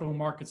capital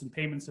markets and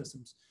payment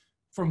systems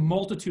for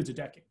multitudes of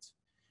decades.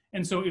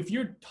 And so if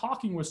you're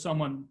talking with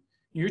someone,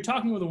 you're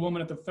talking with a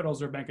woman at the Federal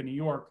Reserve Bank of New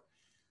York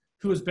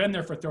who has been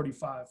there for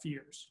 35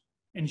 years,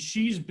 and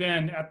she's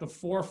been at the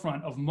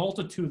forefront of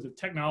multitudes of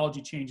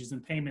technology changes in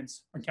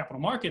payments or capital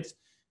markets,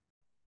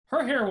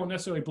 her hair won't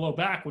necessarily blow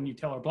back when you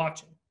tell her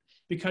blockchain,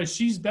 because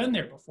she's been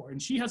there before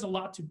and she has a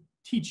lot to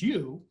teach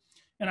you.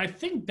 And I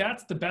think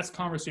that's the best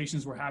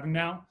conversations we're having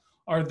now,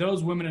 are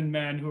those women and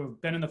men who have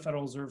been in the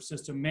Federal Reserve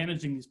System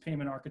managing these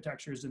payment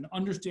architectures and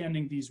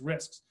understanding these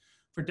risks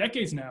for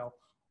decades now,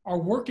 are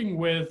working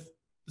with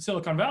the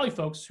Silicon Valley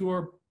folks who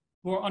are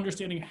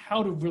understanding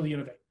how to really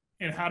innovate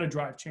and how to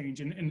drive change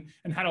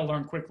and how to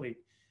learn quickly.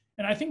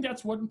 And I think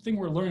that's one thing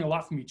we're learning a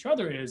lot from each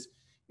other is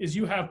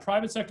you have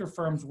private sector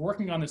firms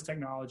working on this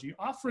technology,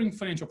 offering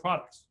financial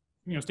products,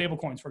 stable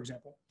coins, for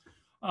example,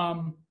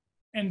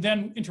 and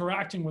then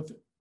interacting with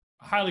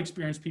highly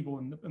experienced people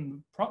in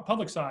the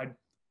public side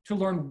to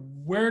learn,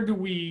 where do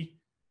we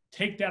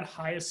take that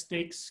highest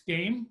stakes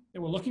game that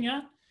we're looking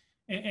at,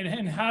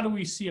 and how do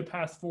we see a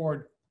path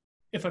forward,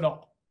 if at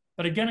all.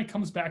 But again, it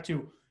comes back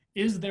to,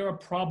 is there a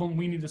problem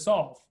we need to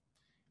solve,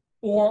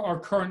 or are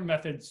current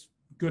methods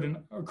good and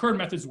are current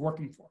methods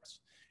working for us?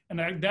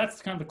 And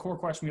that's kind of the core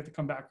question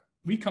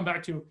we come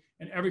back to,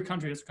 and every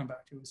country has to come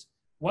back to, is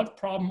what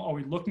problem are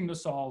we looking to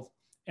solve,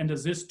 and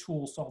does this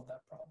tool solve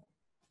that problem?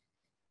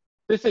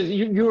 This is,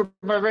 you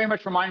very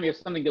much remind me of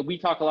something that we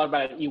talk a lot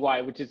about at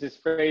EY, which is this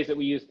phrase that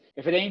we use: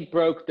 if it ain't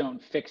broke,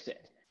 don't fix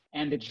it.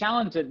 And the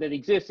challenge that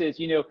exists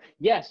is,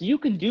 yes, you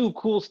can do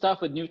cool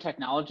stuff with new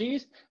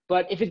technologies,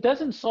 but if it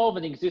doesn't solve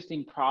an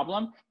existing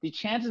problem, the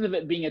chances of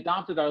it being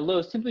adopted are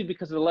low, simply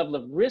because of the level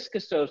of risk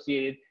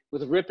associated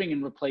with ripping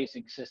and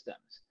replacing systems.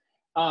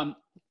 I'm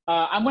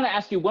going to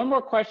ask you one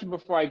more question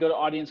before I go to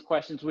audience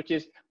questions, which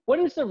is, what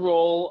is the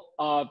role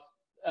of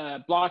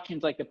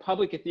blockchains like the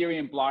public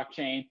Ethereum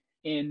blockchain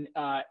in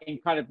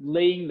kind of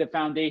laying the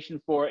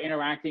foundation for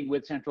interacting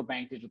with central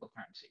bank digital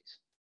currencies?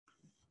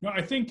 No,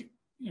 I think,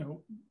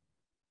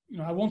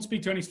 I won't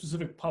speak to any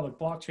specific public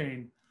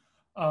blockchain.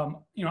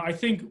 I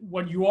think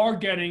what you are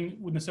getting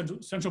with the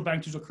central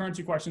bank digital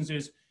currency questions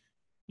is,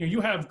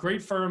 you have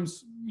great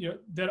firms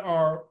that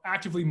are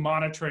actively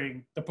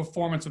monitoring the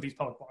performance of these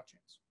public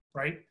blockchains,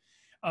 right?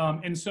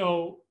 And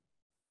so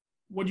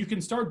what you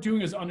can start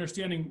doing is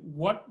understanding,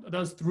 what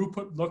does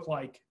throughput look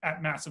like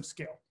at massive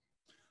scale?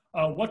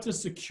 What does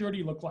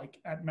security look like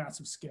at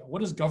massive scale?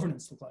 What does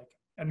governance look like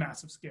at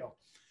massive scale?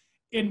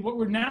 And what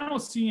we're now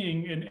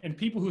seeing, and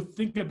people who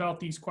think about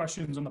these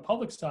questions on the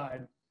public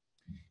side,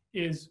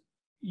 is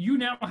you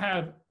now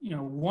have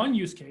one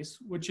use case,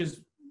 which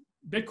is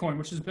Bitcoin,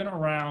 which has been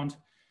around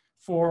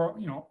for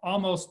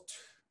almost,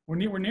 we're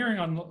nearing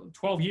on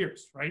 12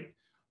 years, right?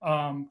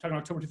 Talking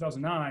October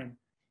 2009,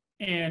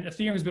 and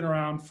Ethereum has been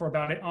around for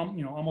about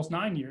almost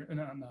 9 years,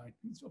 not 9,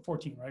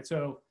 14, right?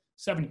 So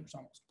 7 years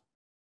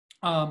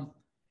almost.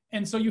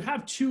 And so you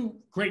have two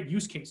great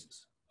use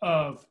cases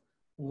of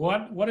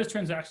what does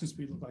transaction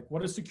speed look like?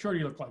 What does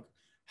security look like?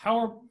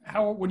 How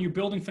when you're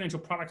building financial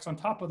products on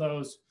top of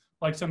those,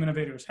 like some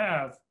innovators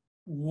have,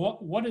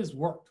 what has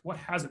worked? What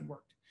hasn't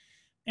worked?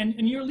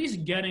 And you're at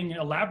least getting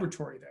a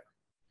laboratory there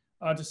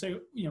to say,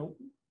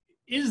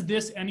 is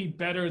this any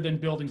better than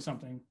building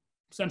something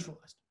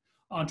centralized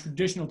on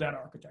traditional data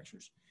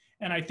architectures?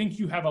 And I think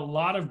you have a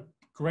lot of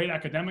great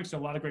academics, a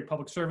lot of great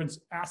public servants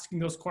asking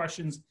those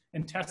questions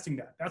and testing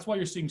that. That's why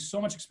you're seeing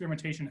so much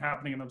experimentation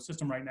happening in the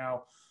system right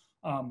now.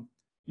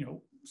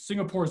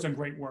 Singapore's done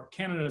great work.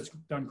 Canada's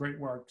done great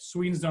work.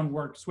 Sweden's done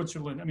work.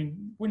 Switzerland. I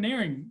mean, we're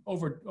nearing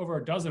over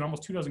a dozen,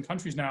 almost 24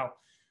 countries now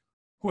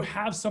who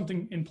have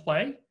something in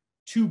play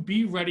to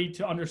be ready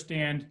to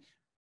understand,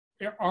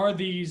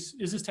 is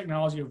this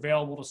technology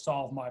available to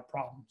solve my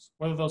problems?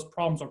 Whether those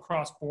problems are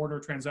cross-border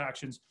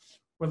transactions,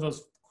 whether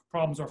those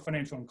problems are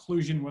financial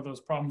inclusion, whether those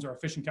problems are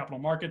efficient capital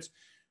markets,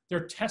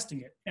 they're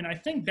testing it. And I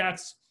think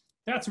that's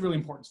really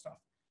important stuff,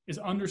 is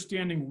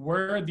understanding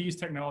where these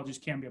technologies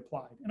can be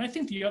applied. And I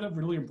think the other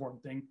really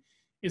important thing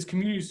is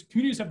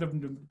communities have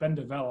been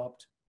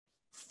developed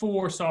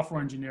for software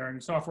engineering,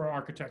 software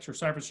architecture,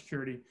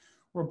 cybersecurity,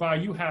 whereby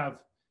you have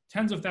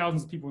tens of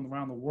thousands of people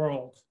around the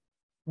world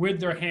with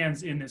their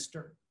hands in this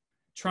dirt,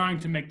 trying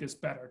to make this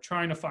better,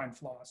 trying to find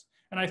flaws.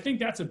 And I think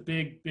that's a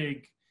big,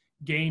 big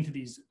gain to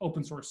these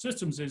open source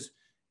systems, is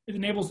it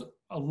enables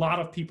a lot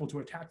of people to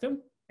attack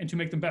them and to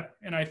make them better.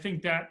 And I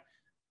think that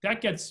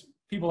gets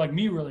people like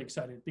me really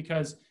excited,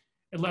 because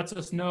it lets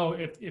us know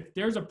if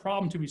there's a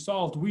problem to be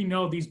solved, we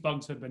know these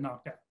bugs have been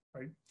knocked out,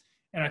 right?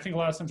 And I think a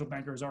lot of central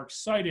bankers are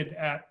excited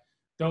at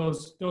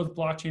those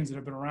blockchains that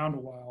have been around a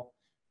while,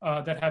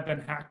 that have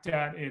been hacked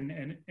at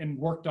and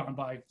worked on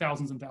by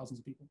thousands and thousands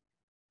of people.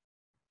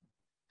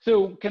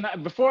 So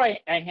before I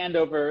hand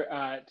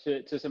over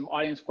to some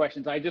audience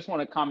questions, I just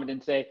want to comment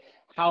and say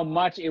how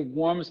much it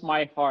warms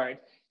my heart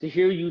to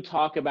hear you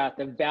talk about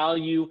the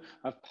value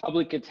of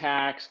public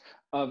attacks,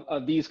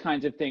 of these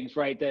kinds of things,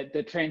 right?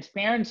 The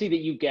transparency that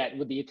you get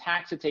with the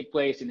attacks that take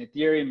place in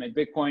Ethereum and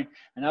Bitcoin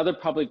and other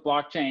public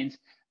blockchains.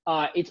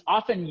 It's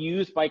often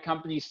used by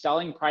companies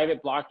selling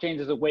private blockchains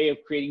as a way of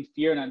creating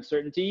fear and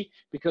uncertainty,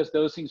 because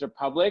those things are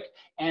public.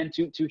 And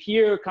to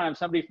hear kind of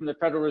somebody from the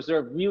Federal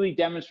Reserve really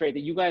demonstrate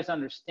that you guys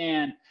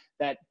understand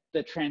that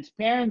the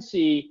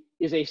transparency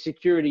is a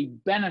security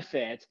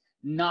benefit,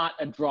 not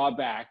a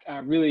drawback,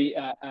 really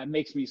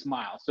makes me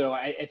smile. So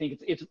I think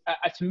it's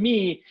to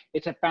me,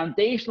 it's a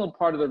foundational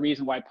part of the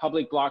reason why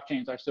public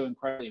blockchains are so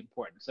incredibly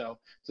important. So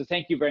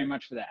thank you very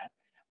much for that.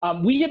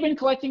 We have been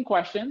collecting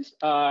questions.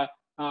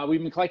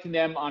 We've been collecting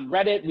them on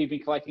Reddit, we've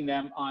been collecting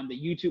them on the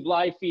YouTube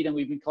live feed, and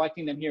we've been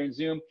collecting them here in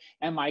Zoom.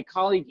 And my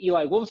colleague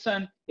Eli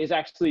Wolfson has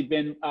actually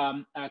been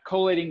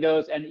collating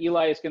those, and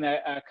Eli is going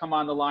to come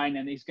on the line,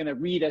 and he's going to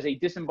read as a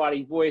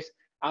disembodied voice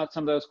out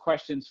some of those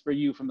questions for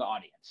you from the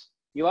audience.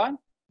 Eli?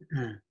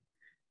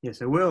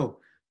 Yes, I will.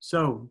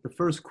 So the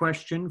first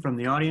question from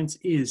the audience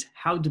is,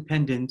 how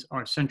dependent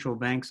are central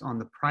banks on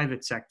the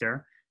private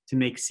sector to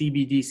make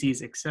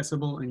CBDCs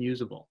accessible and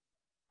usable?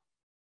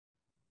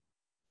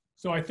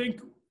 So I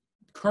think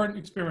current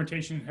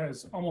experimentation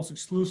has almost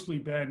exclusively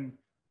been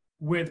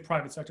with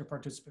private sector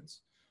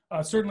participants.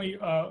 Certainly,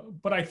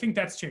 but I think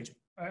that's changing.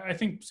 I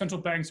think central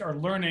banks are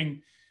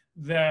learning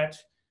that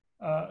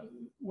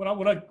what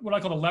I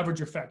call the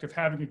leverage effect of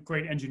having a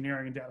great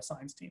engineering and data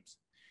science teams.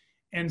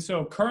 And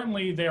so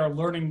currently they are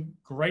learning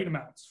great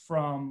amounts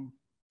from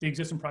the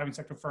existing private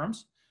sector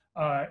firms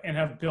and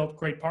have built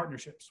great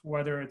partnerships,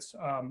 whether it's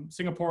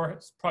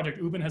Singapore's Project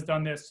Ubin has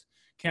done this,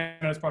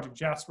 Canada's Project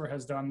Jasper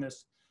has done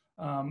this,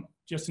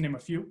 just to name a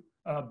few.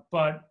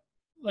 But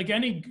like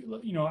any,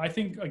 I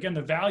think, again,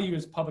 the value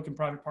is public and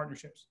private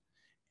partnerships.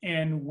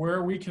 And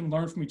where we can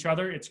learn from each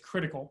other, it's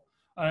critical.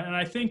 And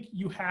I think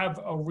you have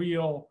a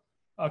real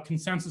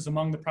consensus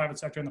among the private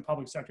sector and the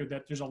public sector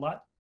that there's a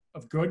lot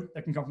of good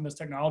that can come from this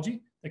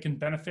technology that can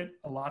benefit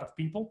a lot of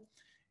people.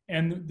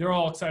 And they're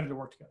all excited to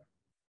work together.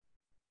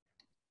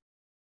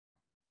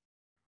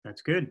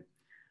 That's good.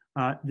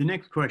 The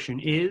next question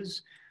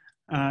is,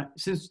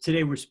 since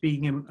today we're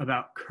speaking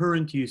about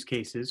current use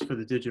cases for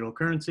the digital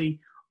currency,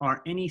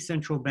 are any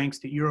central banks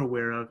that you're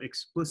aware of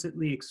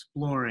explicitly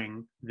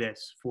exploring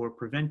this for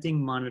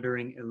preventing,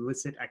 monitoring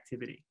illicit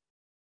activity?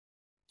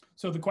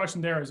 So the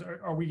question there is,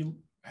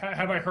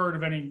 have I heard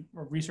of any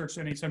or researched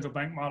any central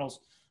bank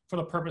models for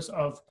the purpose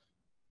of,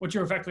 what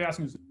you're effectively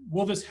asking is,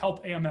 will this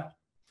help AML?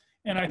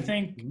 And I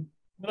think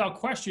without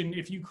question,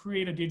 if you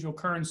create a digital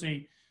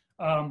currency,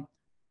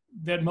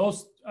 that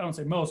most, I don't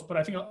say most, but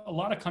I think a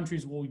lot of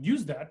countries will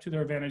use that to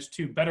their advantage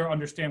to better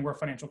understand where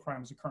financial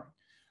crime is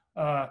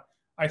occurring.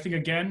 I think,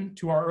 again,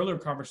 to our earlier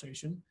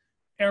conversation,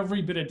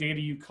 every bit of data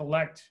you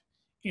collect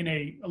in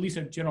at least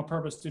a general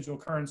purpose digital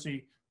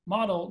currency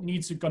model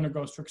needs to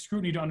undergo strict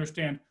scrutiny to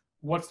understand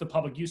what's the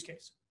public use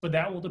case. But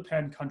that will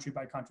depend country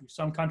by country.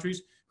 Some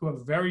countries who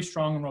have very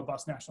strong and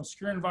robust national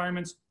security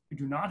environments, who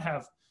do not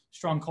have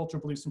strong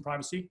cultural beliefs in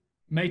privacy,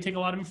 may take a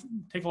lot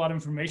of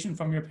information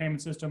from your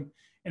payment system,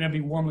 and it'll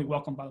be warmly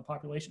welcomed by the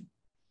population.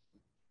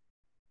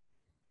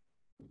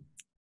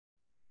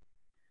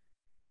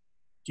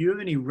 Do you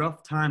have any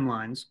rough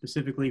timelines,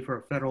 specifically for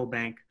a federal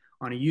bank,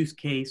 on a use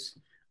case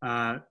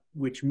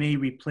which may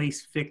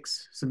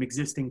fix some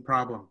existing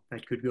problem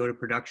that could go to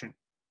production?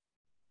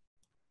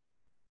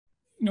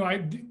 No,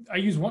 I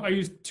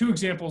used two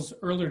examples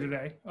earlier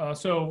today.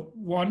 So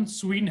one,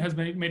 Sweden has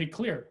made it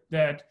clear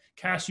that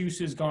cash use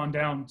has gone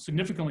down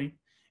significantly,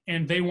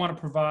 and they want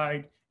to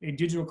provide a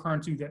digital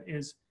currency that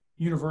is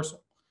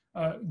universal.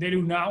 They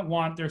do not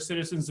want their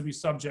citizens to be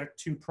subject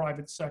to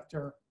private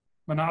sector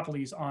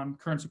monopolies on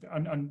currency,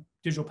 on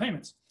digital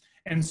payments.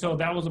 And so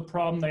that was a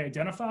problem they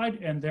identified,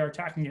 and they're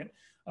attacking it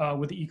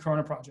with the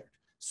e-Krona project.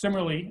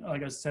 Similarly,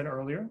 like I said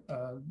earlier,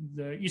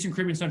 the Eastern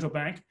Caribbean Central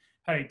Bank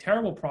had a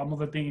terrible problem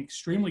of it being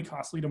extremely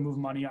costly to move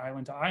money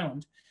island to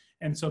island.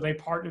 And so they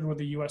partnered with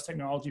a US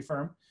technology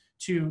firm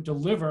to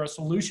deliver a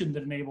solution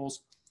that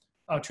enables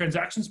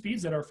transaction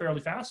speeds that are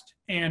fairly fast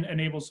and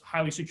enables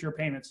highly secure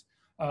payments,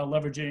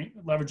 leveraging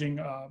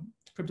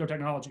crypto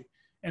technology.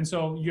 And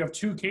so you have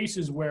two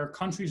cases where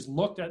countries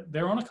looked at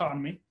their own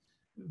economy,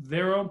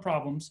 their own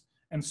problems,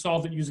 and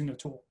solved it using the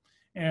tool.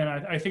 And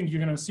I think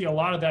you're going to see a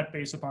lot of that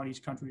based upon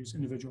each country's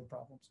individual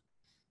problems.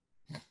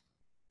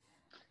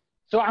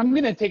 So I'm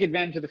going to take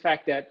advantage of the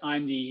fact that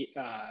I'm the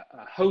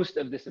host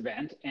of this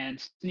event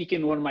and sneak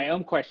in one of my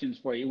own questions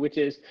for you, which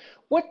is,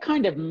 what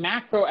kind of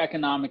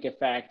macroeconomic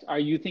effect are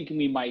you thinking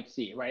we might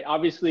see, right?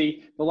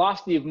 Obviously,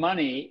 velocity of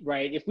money,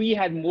 right? If we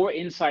had more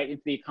insight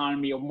into the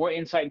economy or more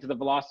insight into the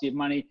velocity of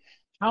money,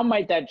 how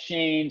might that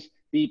change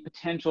the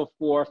potential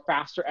for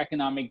faster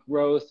economic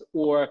growth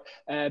or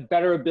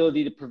better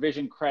ability to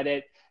provision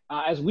credit?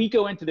 As we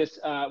go into this,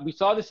 we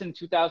saw this in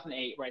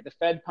 2008, right? The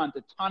Fed pumped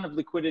a ton of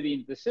liquidity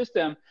into the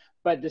system,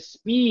 but the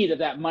speed of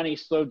that money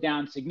slowed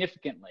down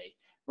significantly,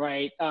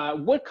 right?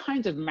 What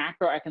kinds of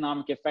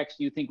macroeconomic effects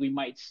do you think we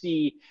might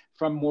see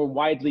from more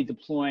widely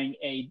deploying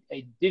a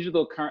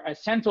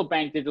central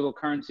bank digital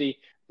currency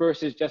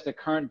versus just a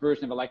current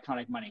version of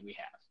electronic money we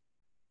have?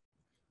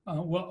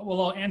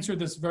 Well, I'll answer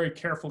this very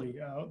carefully.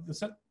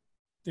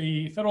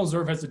 The Federal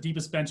Reserve has the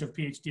deepest bench of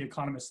PhD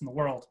economists in the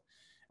world.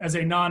 As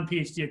a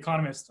non-PhD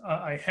economist,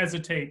 I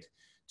hesitate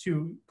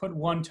to put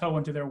one toe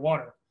into their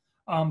water.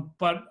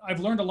 But I've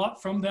learned a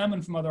lot from them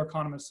and from other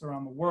economists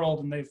around the world,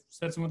 and they've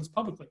said some of this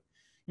publicly.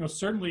 You know,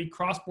 certainly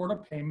cross-border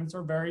payments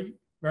are very,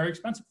 very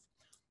expensive.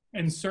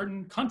 And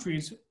certain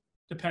countries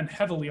depend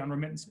heavily on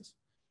remittances.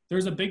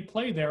 There's a big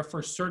play there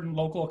for certain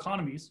local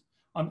economies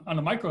on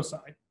the micro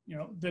side, you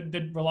know,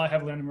 that rely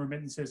heavily on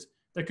remittances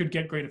that could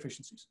get great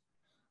efficiencies.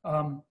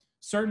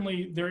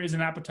 Certainly, there is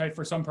an appetite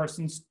for some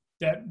persons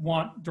that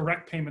want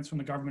direct payments from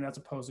the government as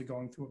opposed to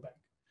going through a bank.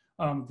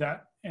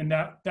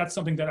 That's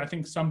something that I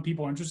think some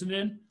people are interested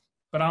in,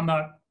 but I'm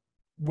not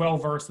well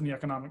versed in the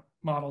economic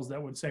models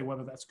that would say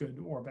whether that's good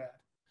or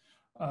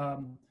bad.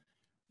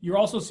 You're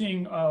also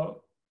seeing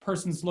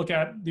persons look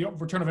at the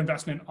return of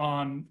investment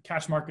on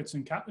cash markets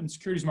and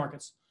securities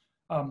markets.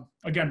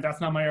 Again, that's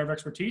not my area of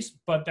expertise,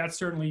 but that's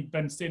certainly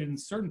been stated in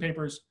certain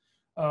papers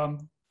to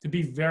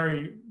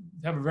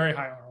have a very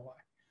high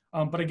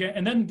ROI. But again,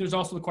 and then there's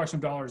also the question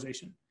of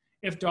dollarization.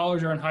 If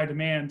dollars are in high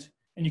demand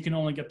and you can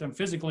only get them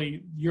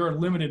physically, you're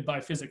limited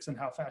by physics and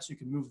how fast you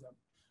can move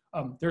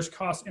them. There's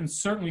costs and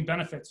certainly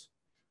benefits.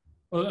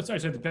 Well, I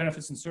say the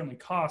benefits and certainly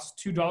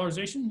costs to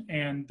dollarization,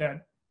 and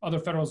that other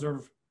Federal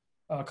Reserve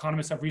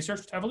economists have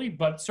researched heavily.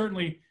 But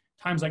certainly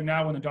times like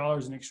now when the dollar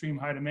is in extreme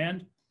high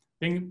demand,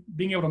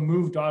 being able to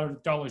move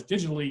dollars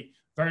digitally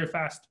very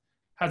fast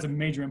has a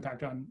major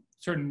impact on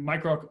certain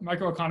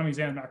microeconomies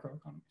and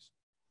macroeconomies.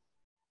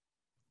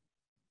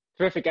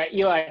 Terrific.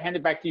 Eli, I hand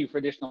it back to you for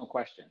additional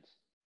questions.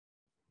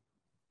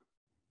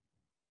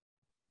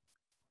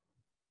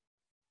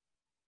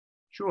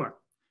 Sure.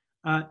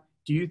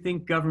 Do you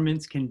think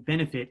governments can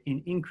benefit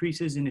in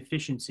increases in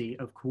efficiency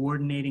of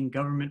coordinating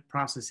government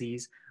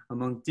processes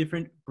among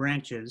different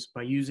branches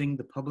by using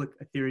the public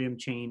Ethereum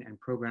chain and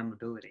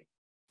programmability?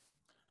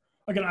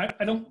 Again,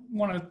 I don't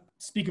want to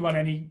speak about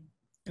any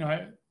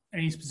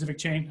specific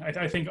chain.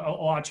 I think a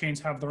lot of chains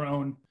have their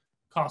own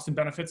costs and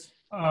benefits.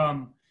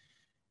 And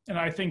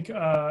I think,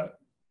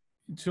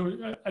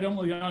 so I don't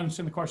really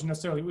understand the question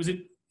necessarily. Was it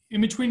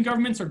in between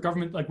governments or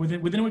government, like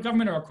within a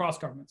government or across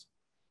governments?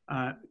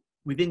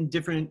 Within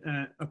different,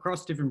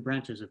 across different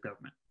branches of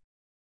government.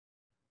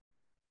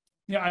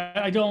 Yeah,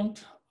 I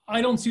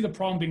don't see the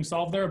problem being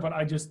solved there, but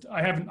I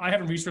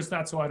haven't researched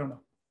that, so I don't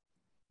know.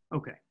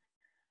 Okay.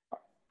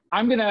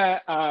 I'm going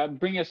to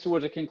bring us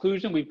towards a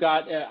conclusion. We've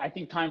got, I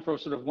think, time for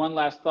sort of one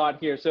last thought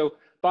here. So,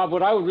 Bob,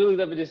 what I would really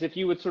love is if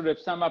you would sort of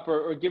sum up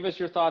or give us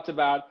your thoughts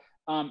about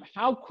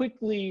how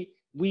quickly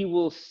we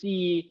will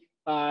see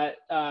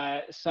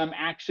some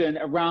action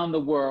around the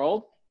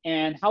world,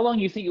 and how long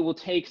you think it will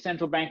take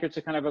central bankers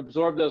to kind of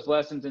absorb those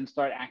lessons and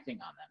start acting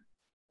on them.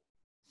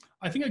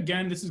 I think,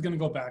 again, this is going to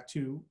go back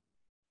to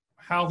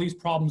how these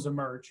problems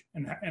emerge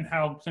and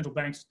how central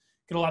banks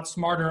get a lot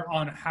smarter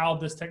on how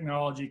this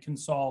technology can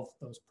solve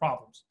those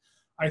problems.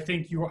 I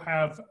think you will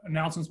have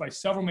announcements by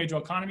several major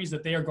economies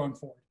that they are going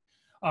forward.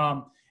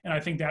 And I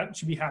think that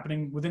should be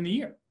happening within the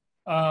year.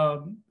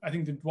 I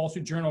think the Wall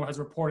Street Journal has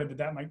reported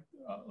that might,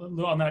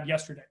 on that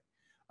yesterday.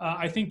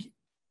 I think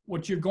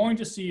what you're going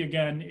to see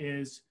again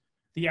is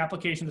the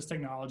application of this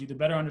technology, the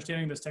better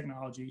understanding of this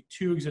technology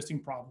to existing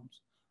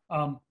problems.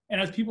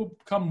 And as people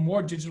become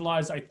more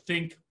digitalized, I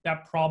think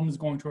that problem is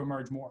going to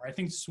emerge more. I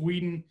think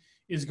Sweden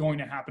is going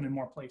to happen in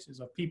more places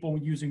of people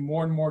using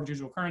more and more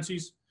digital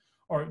currencies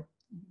or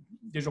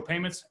digital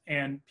payments,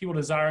 and people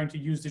desiring to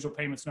use digital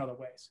payments in other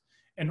ways,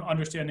 and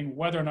understanding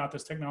whether or not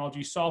this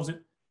technology solves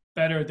it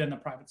better than the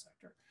private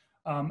sector.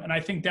 And I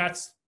think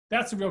that's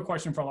the real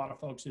question for a lot of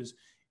folks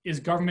is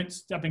government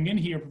stepping in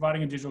here,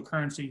 providing a digital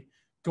currency,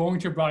 going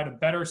to provide a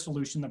better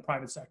solution than the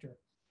private sector?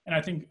 And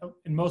I think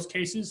in most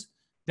cases,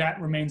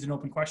 that remains an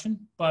open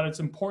question, but it's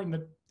important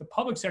that the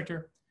public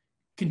sector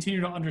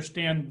continue to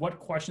understand what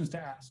questions to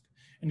ask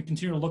and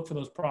continue to look for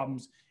those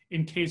problems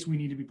in case we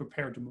need to be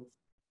prepared to move.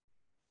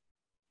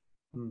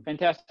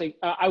 Fantastic.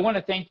 I want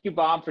to thank you,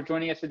 Bob, for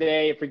joining us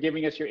today, for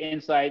giving us your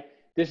insight.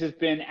 This has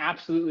been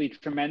absolutely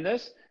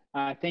tremendous.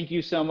 Thank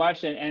you so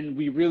much, and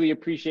we really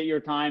appreciate your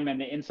time and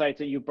the insights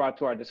that you brought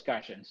to our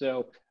discussion.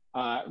 So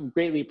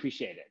greatly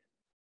appreciate it.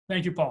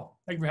 Thank you, Paul.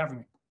 Thank you for having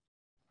me.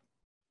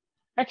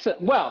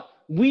 Excellent. Well,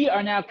 we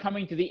are now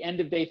coming to the end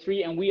of day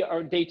two, and we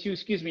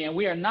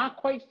are not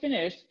quite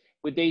finished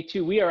with day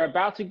two. We are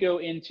about to go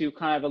into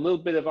kind of a little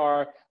bit of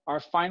our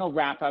final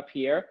wrap up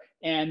here.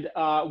 And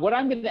what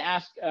I'm going to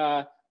ask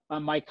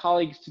my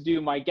colleagues to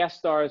do, my guest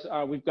stars,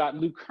 we've got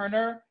Lou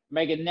Kerner,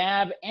 Megan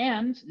Nab,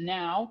 and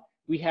now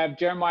we have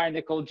Jeremiah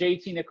Nickel,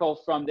 JT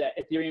Nickel from the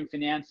Ethereum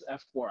Finance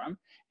Forum.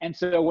 And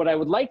so what I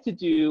would like to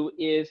do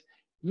is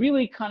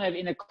really kind of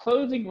in a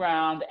closing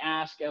round,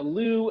 ask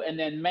Lou and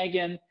then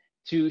Megan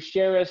to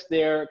share us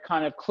their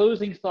kind of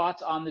closing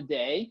thoughts on the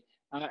day.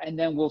 And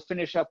then we'll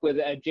finish up with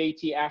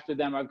JT after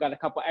them. I've got a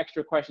couple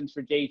extra questions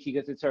for JT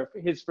because it's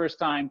his first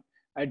time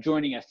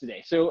joining us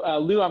today. So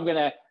Lou, I'm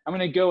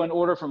gonna go in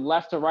order from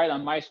left to right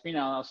on my screen,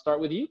 and I'll start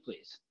with you,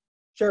 please.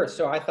 Sure.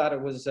 So I thought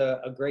it was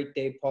a great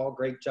day, Paul.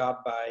 Great job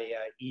by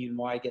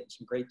E&Y getting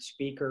some great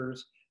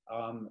speakers.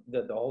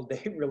 The whole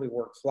day really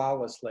worked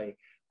flawlessly,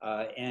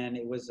 and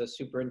it was a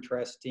super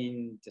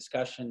interesting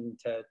discussion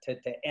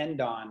to end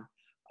on.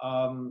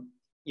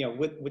 You know,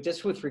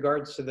 with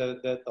regards to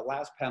the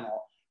last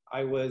panel,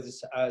 I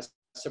was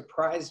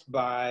surprised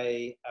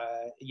by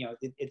you know,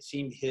 it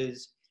seemed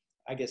his,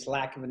 I guess,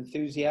 lack of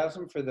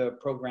enthusiasm for the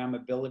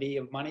programmability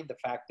of money. The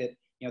fact that,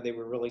 you know, they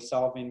were really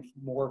solving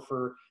more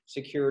for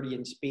security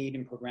and speed,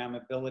 and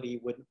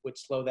programmability would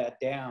slow that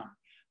down.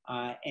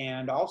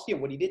 And also, you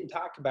know, what he didn't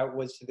talk about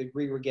was to the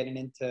degree we're getting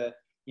into,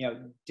 you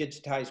know,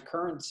 digitized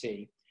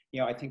currency.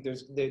 You know, I think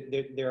there's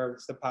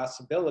the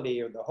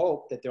possibility or the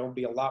hope that there will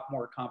be a lot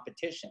more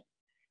competition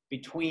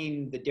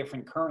between the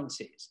different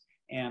currencies.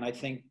 And I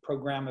think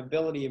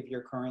programmability of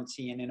your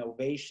currency and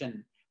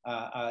innovation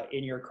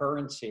in your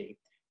currency,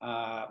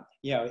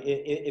 you know,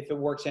 if it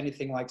works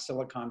anything like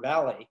Silicon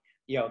Valley,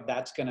 you know,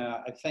 that's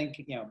gonna, I think,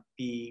 you know,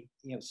 be,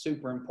 you know,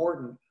 super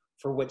important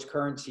for which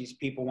currencies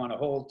people want to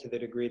hold to the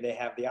degree they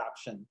have the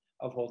option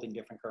of holding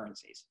different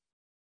currencies.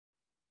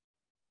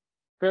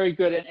 Very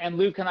good. And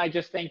Lou, can I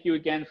just thank you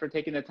again for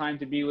taking the time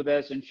to be with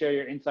us and share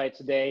your insights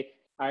today?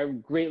 I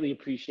greatly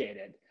appreciate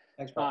it.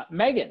 Thanks, Paul.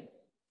 Megan,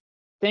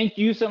 thank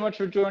you so much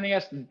for joining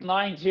us.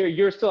 Dying to hear,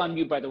 you're still on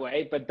mute, by the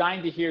way, but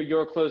dying to hear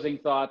your closing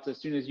thoughts as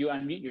soon as you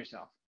unmute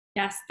yourself.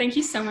 Yes, thank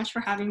you so much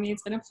for having me.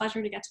 It's been a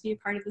pleasure to get to be a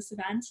part of this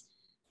event.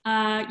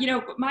 You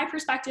know, my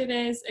perspective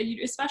is,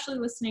 especially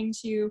listening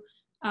to, you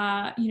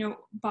know,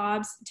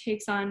 Bob's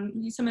takes on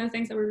some of the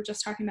things that we were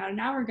just talking about an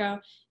hour ago,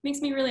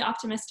 makes me really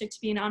optimistic to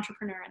be an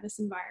entrepreneur in this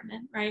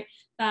environment, right?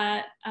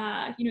 That,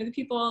 you know, the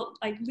people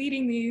like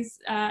leading these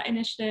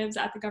initiatives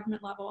at the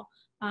government level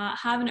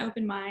have an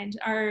open mind,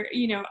 are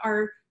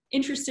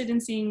interested in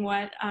seeing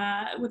what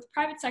the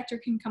private sector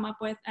can come up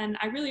with. And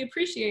I really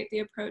appreciate the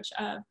approach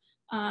of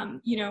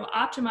you know,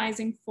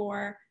 optimizing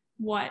for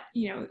what,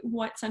 you know,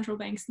 what central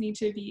banks need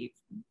to be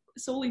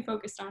solely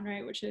focused on,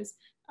 right, which is,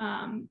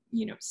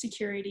 you know,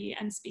 security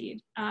and speed.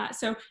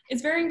 So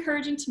it's very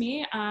encouraging to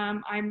me.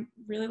 I'm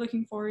really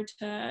looking forward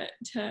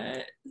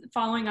to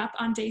following up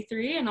on day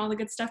 3 and all the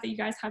good stuff that you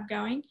guys have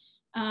going,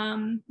 you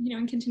know,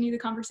 and continue the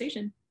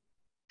conversation.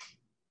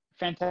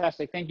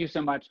 Fantastic. Thank you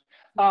so much.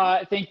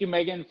 Thank you,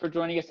 Megan, for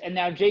joining us. And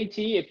now,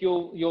 JT, if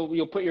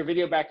you'll put your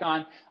video back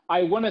on.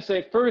 I want to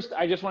say first,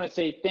 I just want to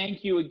say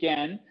thank you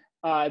again.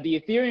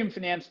 The Ethereum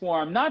Finance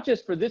Forum, not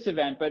just for this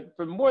event, but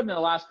for more than the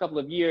last couple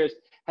of years,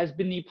 has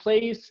been the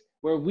place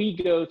where we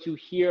go to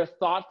hear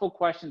thoughtful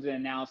questions and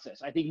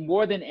analysis. I think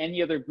more than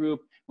any other group,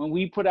 when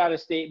we put out a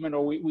statement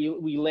or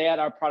we lay out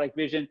our product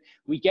vision,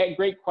 we get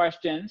great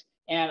questions.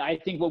 And I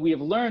think what we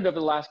have learned over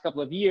the last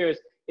couple of years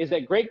is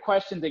that great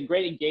questions and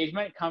great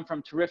engagement come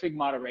from terrific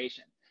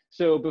moderation.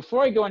 So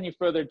before I go any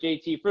further,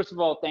 JT, first of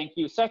all, thank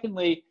you.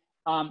 Secondly,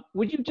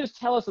 would you just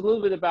tell us a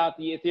little bit about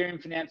the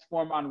Ethereum Finance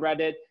Forum on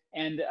Reddit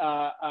and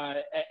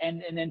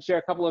then share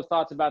a couple of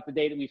thoughts about the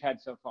day that we've had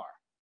so far?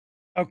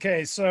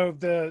 Okay, so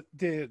the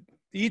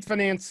ETH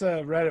Finance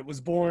Reddit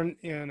was born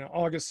in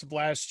August of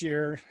last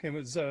year. It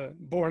was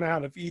born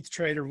out of ETH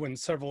Trader when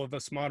several of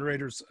us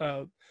moderators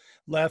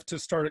left to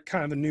start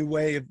kind of a new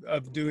way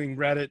of doing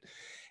Reddit.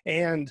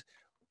 And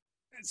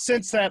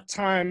since that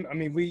time, I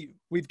mean,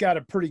 we've got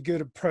a pretty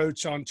good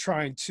approach on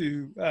trying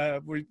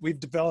to, we've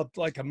developed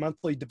like a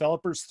monthly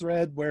developers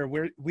thread where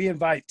we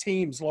invite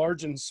teams,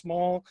 large and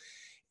small,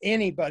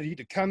 anybody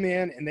to come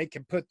in and they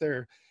can put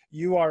their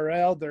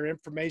URL, their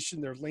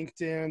information, their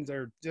LinkedIn,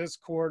 their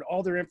Discord,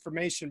 all their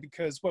information,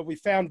 because what we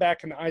found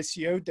back in the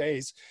ICO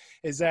days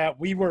is that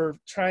we were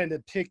trying to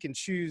pick and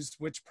choose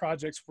which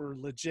projects were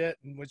legit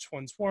and which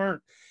ones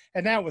weren't.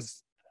 And that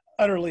was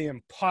utterly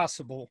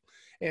impossible.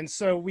 And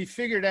so we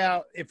figured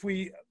out if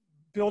we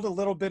build a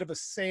little bit of a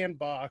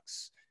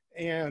sandbox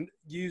and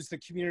use the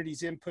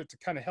community's input to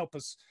kind of help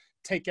us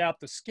take out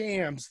the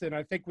scams, then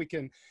I think we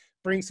can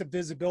bring some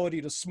visibility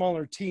to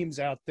smaller teams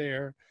out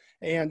there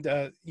and,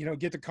 you know,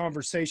 get the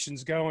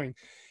conversations going.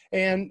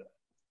 And,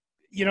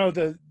 you know,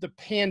 the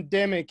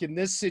pandemic in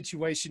this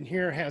situation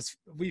here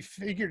we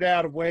figured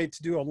out a way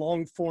to do a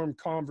long form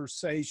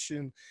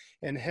conversation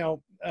and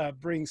help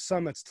bring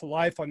summits to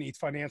life on ETH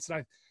Finance.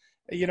 And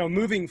you know,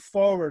 moving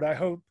forward, I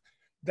hope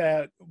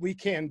that we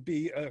can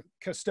be a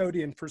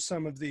custodian for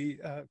some of the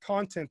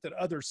content that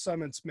other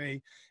summits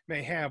may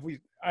have.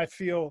 I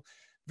feel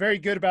very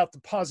good about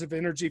the positive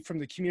energy from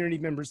the community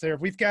members there.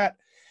 We've got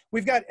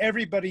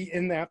everybody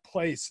in that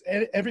place,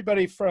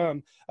 everybody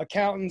from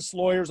accountants,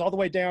 lawyers, all the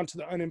way down to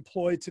the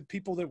unemployed, to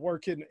people that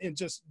work in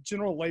just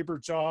general labor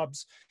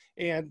jobs.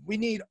 And we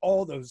need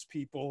all those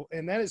people.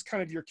 And that is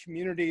kind of your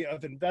community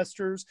of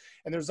investors.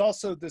 And there's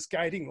also this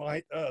guiding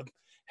light of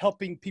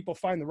helping people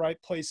find the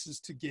right places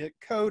to get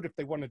code if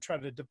they want to try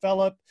to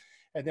develop.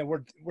 And then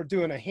we're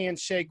doing a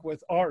handshake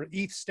with our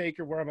ETH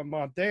staker, where I'm a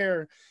mod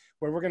there,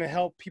 where we're going to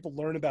help people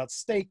learn about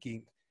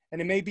staking.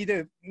 And it may be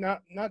to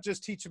not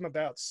just teach them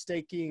about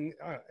staking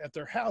at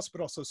their house,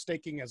 but also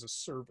staking as a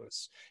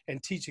service,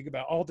 and teaching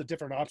about all the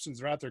different options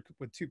that are out there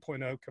with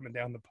 2.0 coming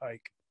down the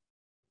pike.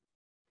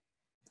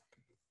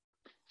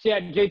 So yeah,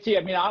 JT,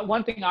 I mean,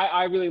 one thing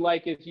I really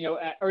like is, you know,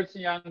 at Ernst &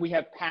 Young, we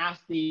have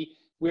passed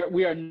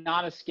we are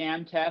not a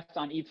scam test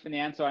on ETH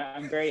Finance, so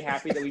I'm very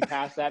happy that we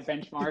passed that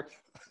benchmark.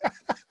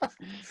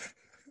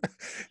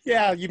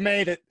 Yeah, you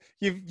made it.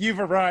 You've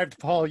arrived,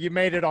 Paul. You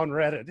made it on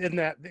Reddit. Isn't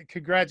that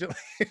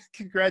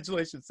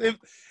congratulations?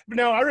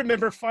 No, I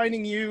remember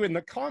finding you in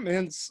the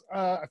comments.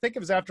 I think it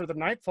was after the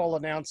Nightfall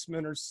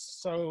announcement or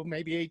so,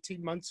 maybe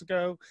 18 months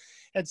ago.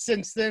 And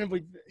since then,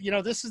 you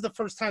know, this is the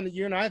first time that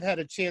you and I have had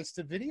a chance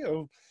to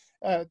video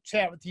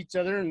chat with each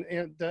other,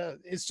 and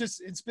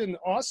it's been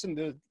awesome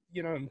to,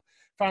 you know,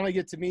 finally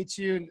get to meet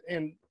you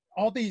and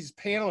all these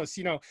panelists.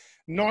 You know,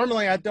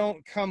 normally I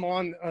don't come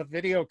on a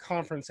video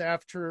conference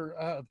after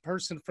a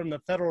person from the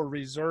Federal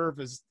Reserve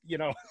is, you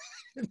know,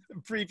 in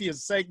the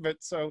previous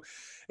segment. So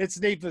it's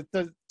neat,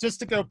 but just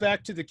to go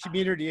back to the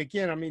community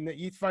again, I mean, the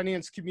ETH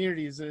Finance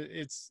community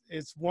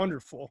it's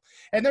wonderful.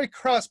 And they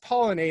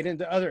cross-pollinate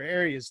into other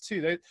areas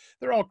too.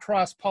 They're all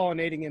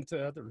cross-pollinating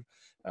into other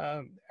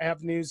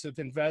avenues of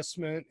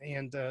investment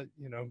and,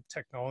 you know,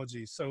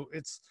 technology. So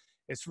it's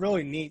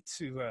really neat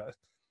to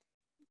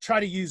try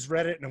to use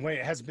Reddit in a way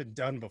it hasn't been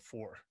done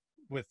before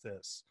with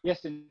this.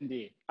 Yes,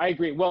 indeed. I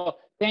agree. Well,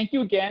 thank you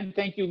again.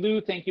 Thank you,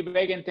 Lou. Thank you,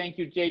 Megan. Thank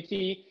you,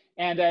 JT.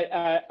 And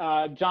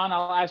John,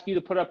 I'll ask you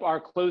to put up our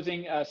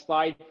closing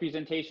slide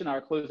presentation,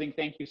 our closing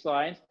thank you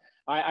slides.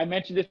 I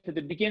mentioned this at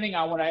the beginning.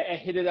 I want to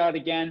hit it out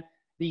again.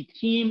 The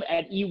team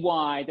at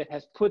EY that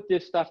has put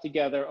this stuff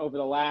together over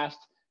the last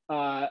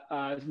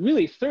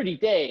really 30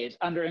 days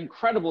under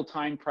incredible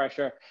time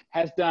pressure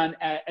has done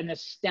an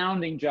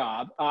astounding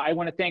job. I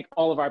want to thank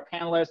all of our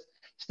panelists,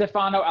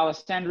 Stefano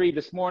Alessandri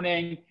this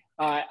morning,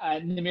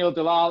 Namil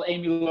Dalal,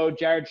 Amy Lowe,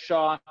 Jared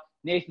Shaw,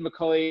 Nathan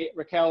McCauley,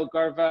 Raquel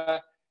Garva,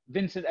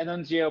 Vincent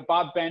Annunzio,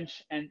 Bob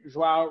Bench, and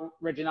Joao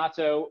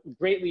Reginato.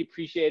 Greatly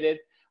appreciated.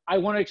 I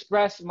want to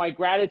express my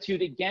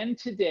gratitude again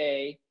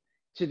today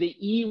to the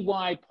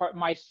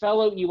my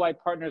fellow EY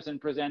partners and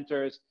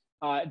presenters,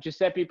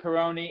 Giuseppe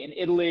Peroni in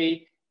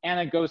Italy,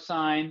 Anna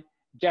Gosine,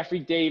 Jeffrey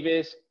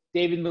Davis,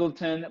 David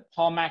Middleton,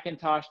 Paul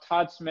McIntosh,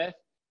 Todd Smith,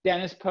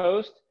 Dennis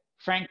Post,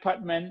 Frank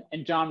Putman,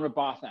 and John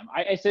Robotham.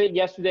 I said it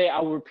yesterday,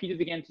 I will repeat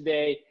it again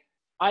today.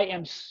 I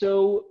am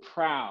so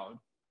proud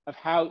of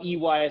how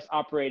EY is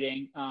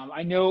operating.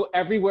 I know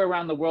everywhere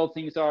around the world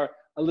things are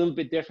a little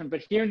bit different,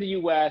 but here in the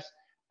US,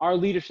 our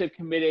leadership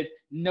committed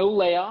no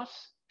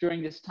layoffs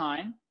during this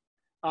time.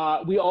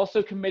 We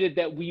also committed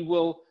that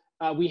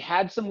we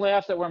had some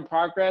layoffs that were in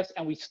progress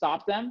and we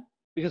stopped them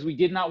because we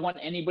did not want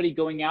anybody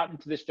going out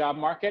into this job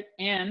market,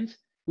 and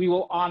we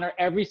will honor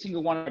every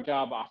single one of our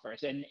job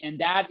offers. And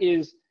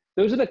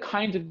those are the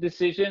kinds of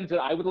decisions that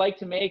I would like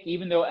to make,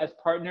 even though as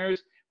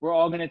partners, we're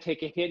all gonna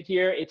take a hit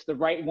here. It's the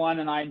right one,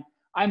 and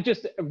I'm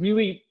just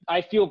really, I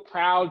feel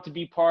proud to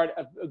be part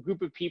of a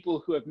group of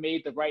people who have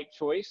made the right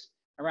choice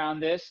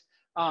around this.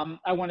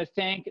 I wanna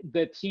thank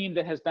the team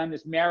that has done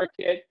this,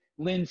 Marikit,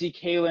 Lindsay,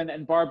 Kaylin,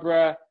 and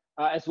Barbara,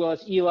 as well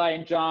as Eli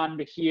and John,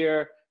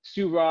 Mahir,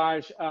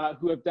 Suraj,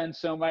 who have done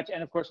so much.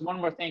 And of course, one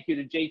more thank you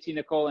to JT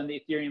Nicole and the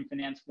Ethereum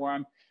Finance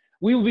Forum.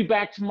 We will be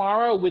back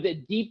tomorrow with a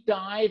deep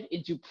dive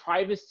into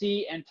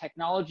privacy and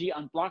technology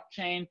on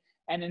blockchain.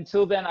 And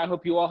until then, I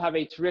hope you all have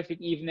a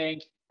terrific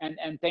evening. And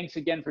thanks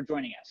again for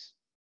joining us.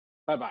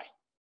 Bye-bye.